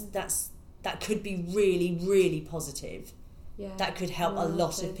 that could be really, really positive. That could help a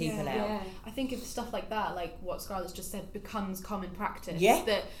lot of people out. I think if stuff like that, like what Scarlett's just said, becomes common practice,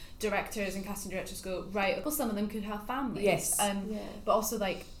 that directors and casting directors go, right, well, some of them could have families. But also,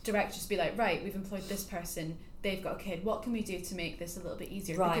 like, directors be like, right, we've employed this person, they've got a kid, what can we do to make this a little bit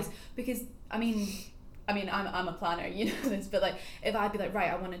easier? Because I mean I'm a planner, you know this, but like, if I'd be like,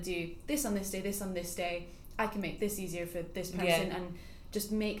 right, I want to do this on this day, this on this day, I can make this easier for this person, and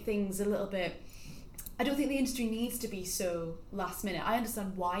just make things a little bit. I don't think the industry needs to be so last minute. I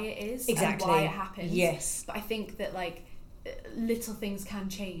understand why it is and why it happens. But I think that like little things can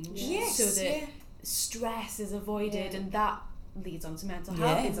change so that stress is avoided, and that leads on to mental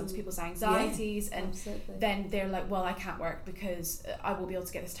health, leads on to people's anxieties, and then they're like, well, I can't work because I won't be able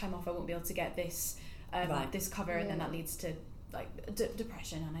to get this time off, I won't be able to get this this cover, and then that leads to like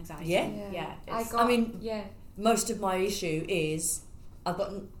depression and anxiety. Most of my issue is I've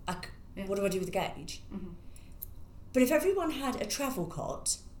got, what do I do with the gauge? Mm-hmm. But if everyone had a travel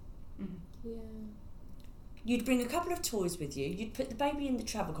cot, Yeah. you'd bring a couple of toys with you, you'd put the baby in the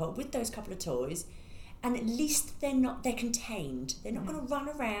travel cot with those couple of toys, and at least they're contained. They're not going to run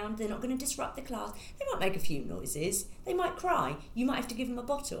around, they're not going to disrupt the class. They might make a few noises, they might cry, you might have to give them a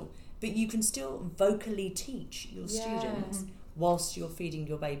bottle, but you can still vocally teach your students whilst you're feeding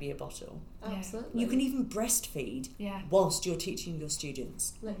your baby a bottle. Absolutely. You can even breastfeed whilst you're teaching your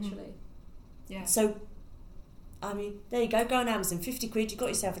students. Literally. Yeah. So, I mean, there you go on Amazon, 50 quid, you got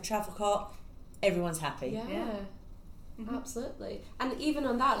yourself a travel cart, everyone's happy. Yeah. Absolutely. And even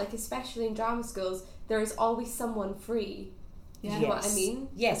on that, like especially in drama schools, there is always someone free. Yeah. You know what I mean?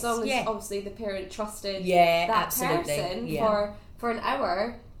 Yes. As long as obviously the parent trusted that person for an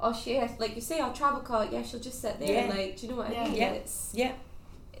hour. Oh, she has, like you say, I'll travel cart. Yeah, she'll just sit there. Like, do you know what I mean? It's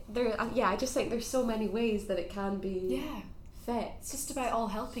there. I just think there's so many ways that it can be fit. It's just about all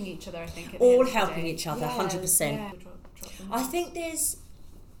helping each other. I think all helping each other, 100%. Yeah. I think there's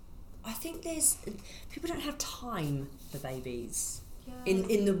people don't have time for babies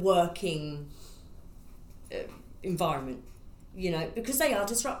in the working environment, because they are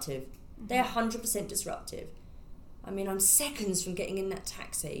disruptive. They're 100% disruptive. I mean, I'm seconds from getting in that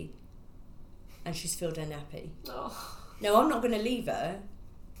taxi and she's filled her nappy. Oh. No, I'm not going to leave her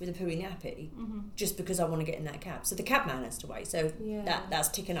with a pooey nappy just because I want to get in that cab. So the cab man has to wait. So that's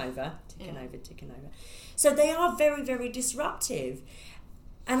ticking over. So they are very, very disruptive.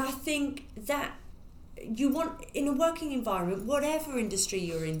 And I think that you want, in a working environment, whatever industry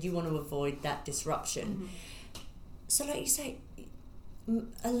you're in, you want to avoid that disruption. So like you say,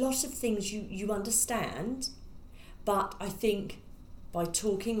 a lot of things you understand, but I think by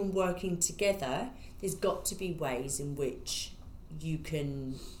talking and working together, there's got to be ways in which you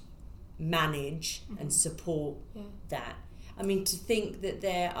can manage and support that. I mean, to think that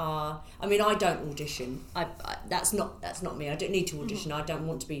there are... I mean, I don't audition. That's not me. I don't need to audition. I don't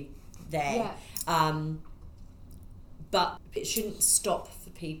want to be there. But it shouldn't stop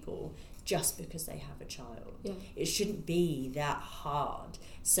for people just because they have a child. It shouldn't be that hard.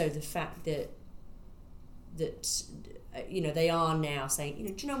 So the fact that they are now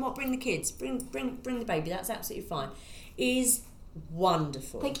saying, do you know what, bring the kids, bring the baby, that's absolutely fine, is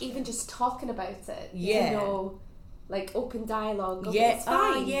wonderful. I think even just talking about it, like open dialogue. It's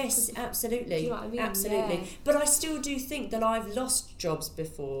fine. Yes, absolutely. Do you know what I mean? Absolutely. Yeah. But I still do think that I've lost jobs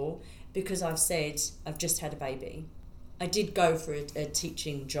before because I've said I've just had a baby. I did go for a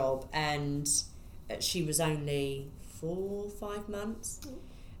teaching job and she was only 4 or 5 months.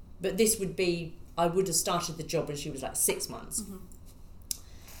 But this would be, I would have started the job when she was like 6 months.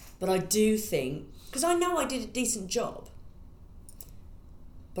 But I do think, because I know I did a decent job,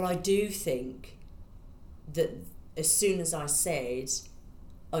 but I do think that as soon as I said,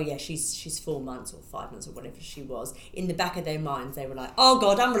 oh yeah, she's 4 months or 5 months or whatever she was, in the back of their minds they were like, oh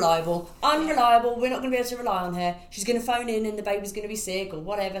God, unreliable, we're not going to be able to rely on her, she's going to phone in and the baby's going to be sick or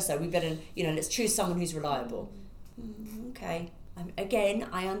whatever, so we better, let's choose someone who's reliable. Okay. Again,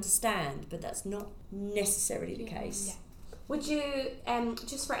 I understand, but that's not necessarily the case. Would you,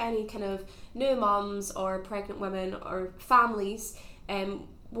 just for any kind of new mums or pregnant women or families,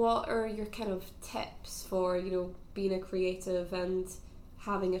 what are your kind of tips for, being a creative and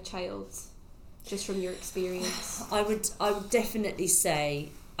having a child, just from your experience? I would definitely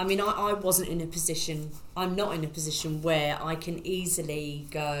say, I mean, I'm not in a position where I can easily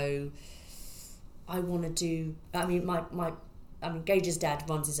go, I want to do, Gage's dad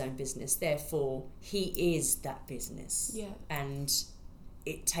runs his own business, therefore he is that business. And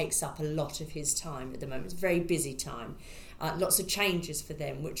it takes up a lot of his time at the moment. It's a very busy time. Lots of changes for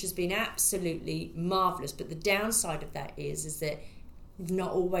them, which has been absolutely marvellous. But the downside of that is that he's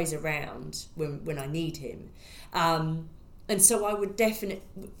not always around when I need him. And so I would definitely,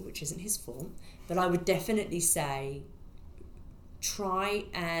 which isn't his fault, but I would definitely say try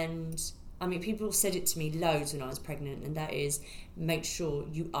and... I mean, people said it to me loads when I was pregnant, and that is, make sure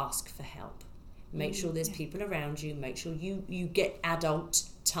you ask for help. Make sure there's people around you. Make sure you get adult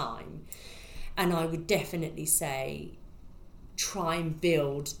time. And I would definitely say, try and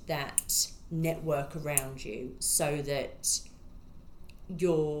build that network around you so that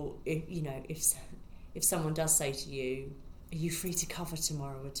if someone does say to you, are you free to cover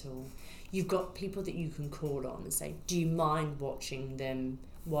tomorrow at all? You've got people that you can call on and say, do you mind watching them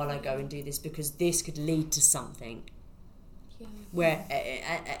while I go and do this, because this could lead to something.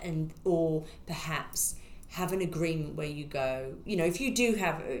 Or perhaps have an agreement where you go, if you do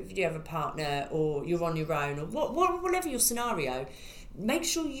have a partner or you're on your own or whatever your scenario, make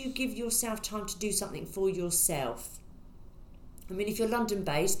sure you give yourself time to do something for yourself. I mean, if you're London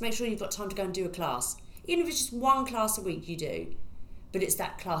based, make sure you've got time to go and do a class. Even if it's just one class a week you do, but it's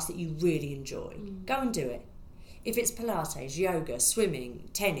that class that you really enjoy. Go and do it. If it's Pilates, yoga, swimming,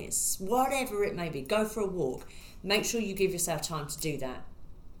 tennis, whatever it may be, go for a walk. Make sure you give yourself time to do that.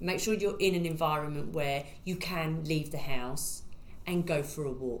 Make sure you're in an environment where you can leave the house and go for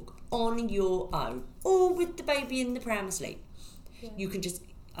a walk on your own, or with the baby in the pram asleep. Yeah. You can just,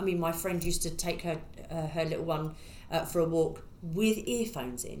 I mean, my friend used to take her little one for a walk with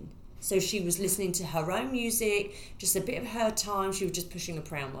earphones in. So she was listening to her own music, just a bit of her time. She was just pushing a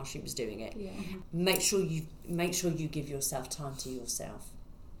pram while she was doing it. Yeah. Make sure you give yourself time to yourself.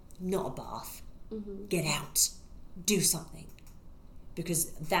 Not a bath. Get out. Do something.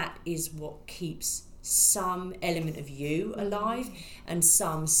 Because that is what keeps some element of you alive and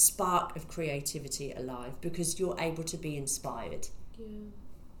some spark of creativity alive, because you're able to be inspired. Yeah.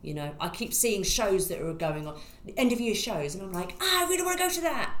 You know, I keep seeing shows that are going on, end of year shows, and I'm like, I really want to go to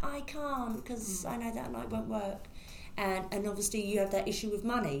that. I can't, because I know that night won't work. And obviously you have that issue with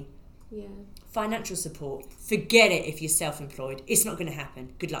money. Yeah. Financial support. Forget it if you're self-employed. It's not going to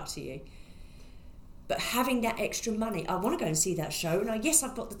happen. Good luck to you. But having that extra money, I want to go and see that show, and yes,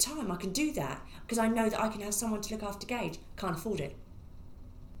 I've got the time, I can do that, because I know that I can have someone to look after Gage. Can't afford it.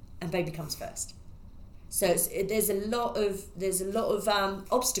 And baby comes first. So there's a lot of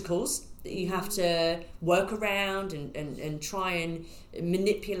obstacles that you have to work around and try and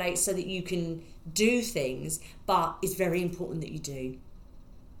manipulate so that you can do things, but it's very important that you do.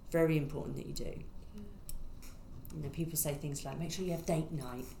 Very important that you do. You know, people say things like, make sure you have date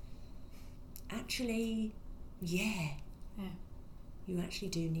night. Actually, yeah. You actually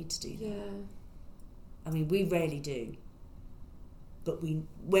do need to do that. Yeah. I mean, we rarely do. But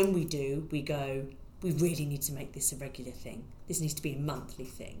when we do, we go, we really need to make this a regular thing. This needs to be a monthly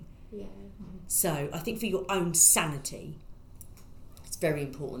thing. Yeah. So I think for your own sanity, it's very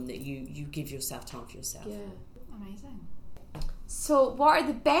important that you give yourself time for yourself. Yeah. Amazing. So what are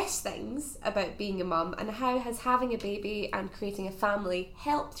the best things about being a mum, and how has having a baby and creating a family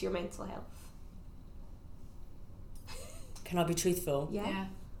helped your mental health? Can I be truthful? Yeah.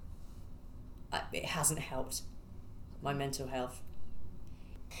 It hasn't helped my mental health.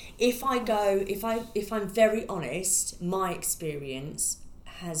 If I'm very honest, my experience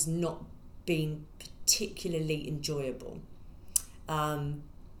has not been particularly enjoyable. From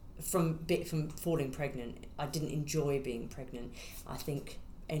falling pregnant, I didn't enjoy being pregnant. I think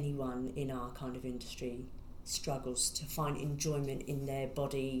anyone in our kind of industry struggles to find enjoyment in their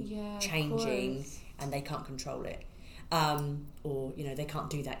body changing, and they can't control it. Or, you know, they can't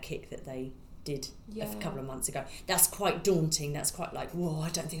do that kick that they did a couple of months ago. That's quite daunting. That's quite like, whoa, I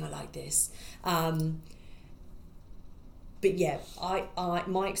don't think I like this. But yeah,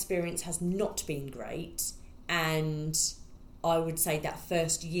 my experience has not been great. And I would say that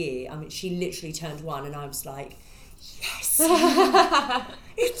first year, I mean, she literally turned 1 and I was like, yes,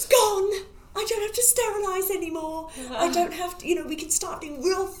 it's gone. I don't have to sterilise anymore. I don't have to, you know, we can start doing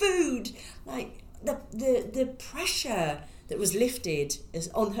real food. Like, the pressure that was lifted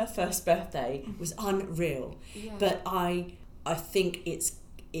on her first birthday was unreal. Yeah. But I think it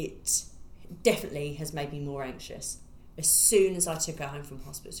definitely has made me more anxious. As soon as I took her home from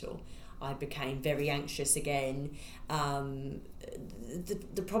hospital, I became very anxious again. The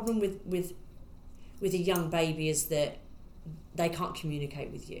problem with a young baby is that they can't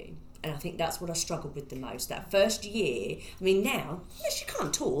communicate with you. And I think that's what I struggled with the most. That first year, I mean, now, she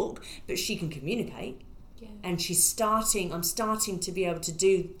can't talk, but she can communicate. Yeah. And I'm starting to be able to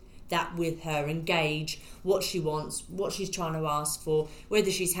do that with her, engage what she wants, what she's trying to ask for,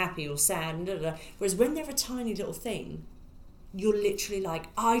 whether she's happy or sad, and Whereas when they're a tiny little thing, you're literally like,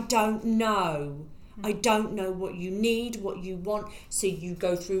 I don't know. I don't know what you need, what you want. So you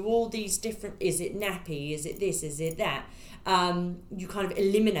go through all these different, is it nappy, is it this, is it that? You kind of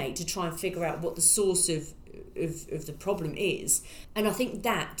eliminate to try and figure out what the source of the problem is. And I think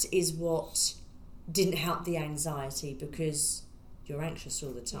that is what didn't help the anxiety, because you're anxious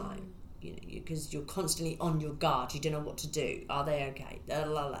all the time. You know, because you're constantly on your guard. You don't know what to do. Are they okay? La,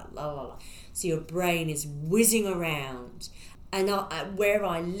 la, la, la, la, la. So your brain is whizzing around. And where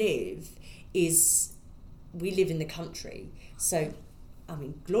I live we live in the country. So, I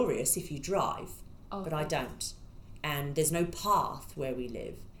mean, glorious if you drive, but I don't. And there's no path where we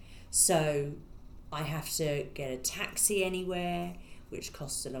live. So I have to get a taxi anywhere, which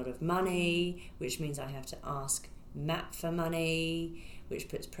costs a lot of money, which means I have to ask Matt for money, which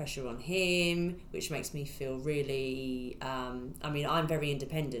puts pressure on him, which makes me feel really... I'm very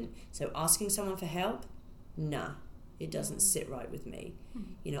independent. So asking someone for help, nah, it doesn't sit right with me.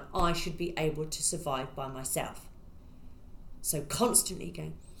 You know, I should be able to survive by myself. So constantly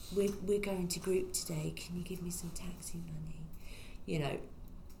going, we're going to group today, can you give me some taxi money? You know,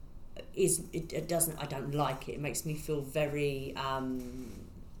 it doesn't, I don't like it. It makes me feel very,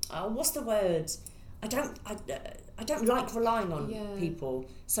 what's the word? I don't like relying on people.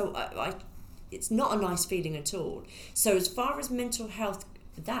 So I it's not a nice feeling at all. So as far as mental health,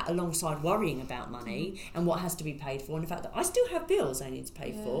 that alongside worrying about money and what has to be paid for, and the fact that I still have bills I need to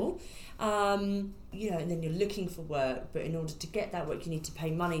pay for, you know, and then you're looking for work, but in order to get that work you need to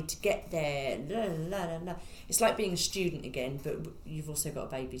pay money to get there. It's like being a student again, but you've also got a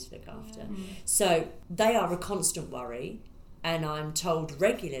baby to look after. So they are a constant worry, and I'm told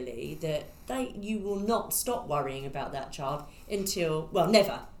regularly that you will not stop worrying about that child until, well,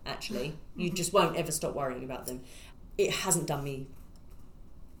 never actually. You just won't ever stop worrying about them. It hasn't done me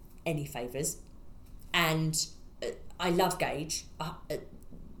any favours, and I love Gage.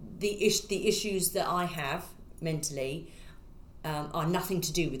 The issues that I have mentally are nothing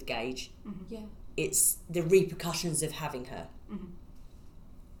to do with Gage. It's the repercussions of having her.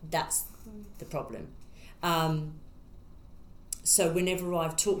 That's the problem. So whenever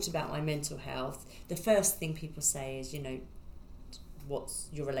I've talked about my mental health, the first thing people say is, you know, what's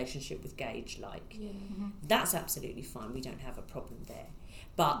your relationship with Gage like? That's absolutely fine, we don't have a problem there.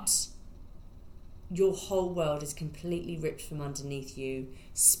 But your whole world is completely ripped from underneath you,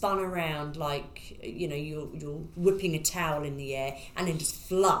 spun around like, you know, you're whipping a towel in the air and then just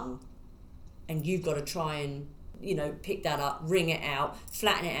flung, and you've got to try and, you know, pick that up, wring it out,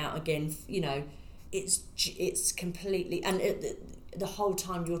 flatten it out again. You know, it's completely, and the whole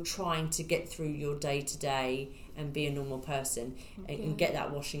time you're trying to get through your day to day and be a normal person and get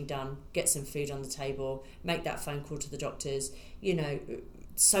that washing done, get some food on the table, make that phone call to the doctors. You know,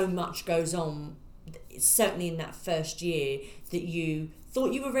 so much goes on, certainly in that first year, that you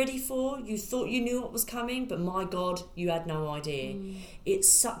thought you were ready for, you thought you knew what was coming, but my God, you had no idea.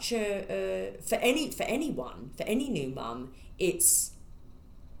 It's such a for anyone, for any new mum, it's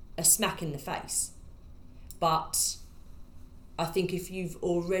a smack in the face. But I think if you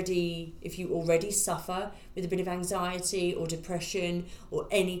already suffer with a bit of anxiety or depression or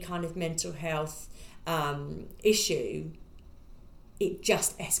any kind of mental health issue, it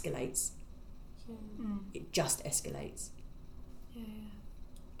just escalates. It just escalates. I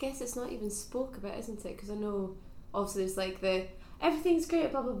guess it's not even spoke about, isn't it? Because I know obviously there's like the everything's great,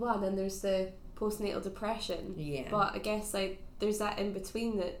 blah blah blah, and then there's the postnatal depression. But I guess like there's that in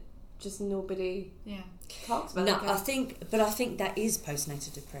between that just nobody talks about. No, I think that is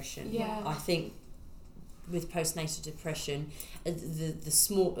postnatal depression. I think with postnatal depression, the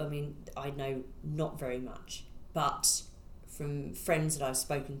small, I mean, I know not very much, but from friends that I've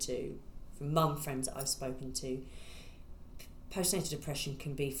spoken to, from mum friends that I've spoken to, postnatal depression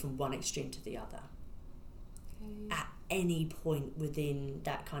can be from one extreme to the other. At any point within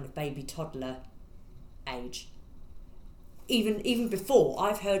that kind of baby toddler age. Even before,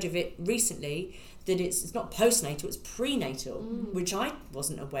 I've heard of it recently that it's not postnatal, it's prenatal, which I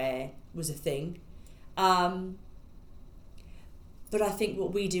wasn't aware was a thing. But I think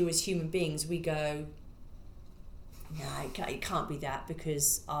what we do as human beings, we go, no, it can't be that,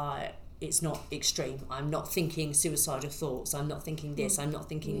 because it's not extreme. I'm not thinking suicidal thoughts. I'm not thinking this. I'm not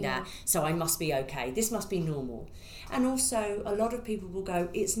thinking that. So I must be okay. This must be normal. And also, a lot of people will go,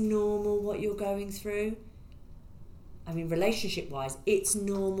 it's normal what you're going through. I mean, relationship-wise, it's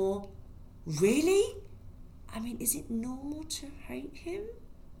normal. Really? I mean, is it normal to hate him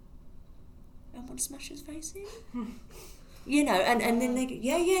and want to smash his face in? You know, and then they go,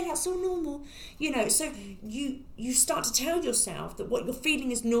 yeah, that's all normal. You know, so you start to tell yourself that what you're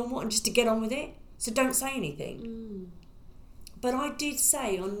feeling is normal and just to get on with it. So don't say anything. But I did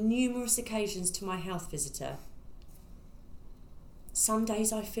say on numerous occasions to my health visitor, some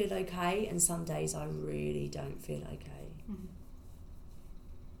days I feel okay and some days I really don't feel okay.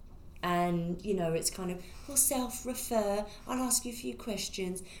 And, you know, it's kind of, we'll self-refer, I'll ask you a few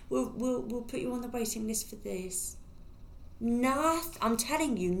questions, we'll put you on the waiting list for this. I'm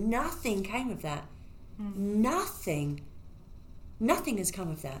telling you, nothing came of that. Nothing has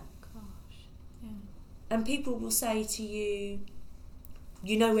come of that. Gosh, yeah. And people will say to you,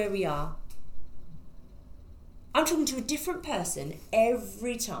 you know where we are. I'm talking to a different person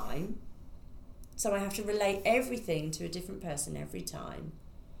every time, so I have to relate everything to a different person every time.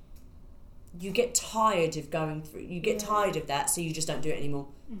 You get tired of going through, you get tired of that, so you just don't do it anymore.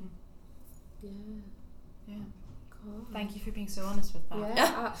 Yeah. Cool. Thank you for being so honest with that.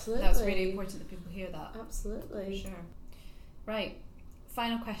 Yeah, absolutely. That's really important that people hear that. Absolutely. For sure. Right.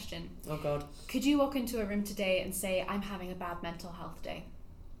 Final question. Oh God. Could you walk into a room today and say, I'm having a bad mental health day?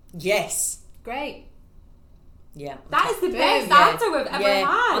 Yes. Great. Yeah. That is the best Yeah. answer we've ever had.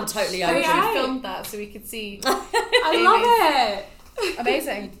 I'm totally We over should it. have filmed that so we could see. I love it.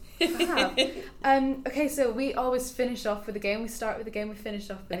 Amazing. Okay, so we always finish off with a game. We start with a game, we finish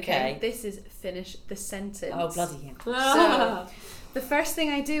off with a game. This is finish the sentence. Oh, bloody hell. So, the first thing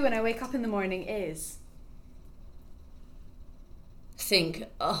I do when I wake up in the morning is... Think,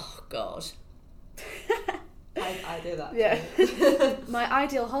 oh, God. I do that. Yeah. My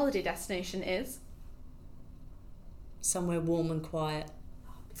ideal holiday destination is... Somewhere warm and quiet.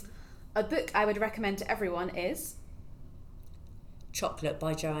 A book I would recommend to everyone is... Chocolate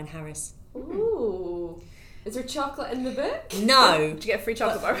by Joanne Harris. Ooh. Is there chocolate in the book? No. Did you get a free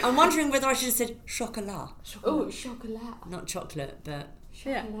chocolate bar? I'm wondering whether I should have said chocolat. Oh, chocolate. Not chocolate, but...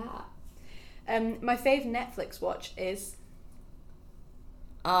 Yeah. My fave Netflix watch is...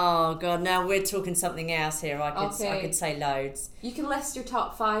 Oh, God, now we're talking something else here. I Okay. could say loads. You can list your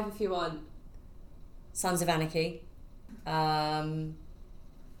top 5 if you want. Sons of Anarchy. I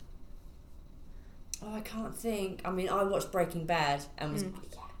can't think. I mean, I watched Breaking Bad and was...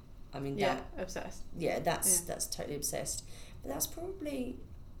 I mean, obsessed. Yeah, that's totally obsessed. But that's probably...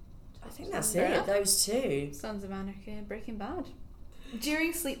 I think that's Fair it. enough. Those two. Sons of Anarchy and Breaking Bad.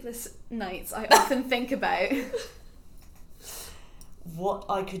 During sleepless nights, I often think about... what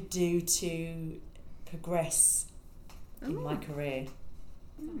I could do to progress in my career.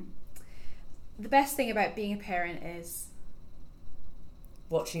 The best thing about being a parent is...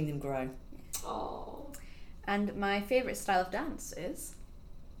 Watching them grow. Oh. And my favourite style of dance is...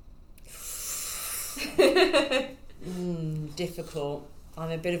 Difficult.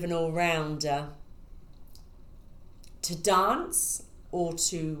 I'm a bit of an all-rounder. To dance or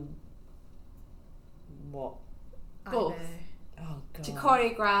to what? Both. Oh, God. To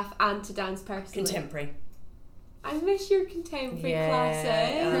choreograph and to dance personally. Contemporary. I miss your contemporary I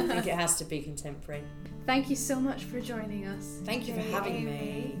classes. think it has to be contemporary. Thank you so much for joining us. Thank you for having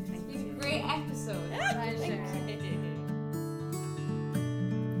me. Thank you. Great episode.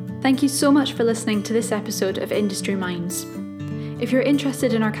 Thank you so much for listening to this episode of Industry Minds. If you're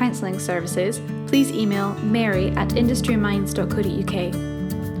interested in our counselling services, please email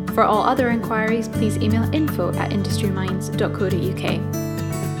mary@industryminds.co.uk. For all other inquiries, please email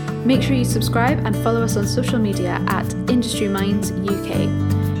info@industryminds.co.uk. Make sure you subscribe and follow us on social media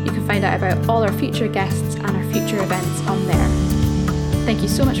 @IndustryMindsUK. You can find out about all our future guests and our future events on there. Thank you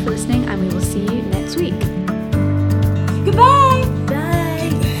so much for listening, and we will see you next week. Goodbye!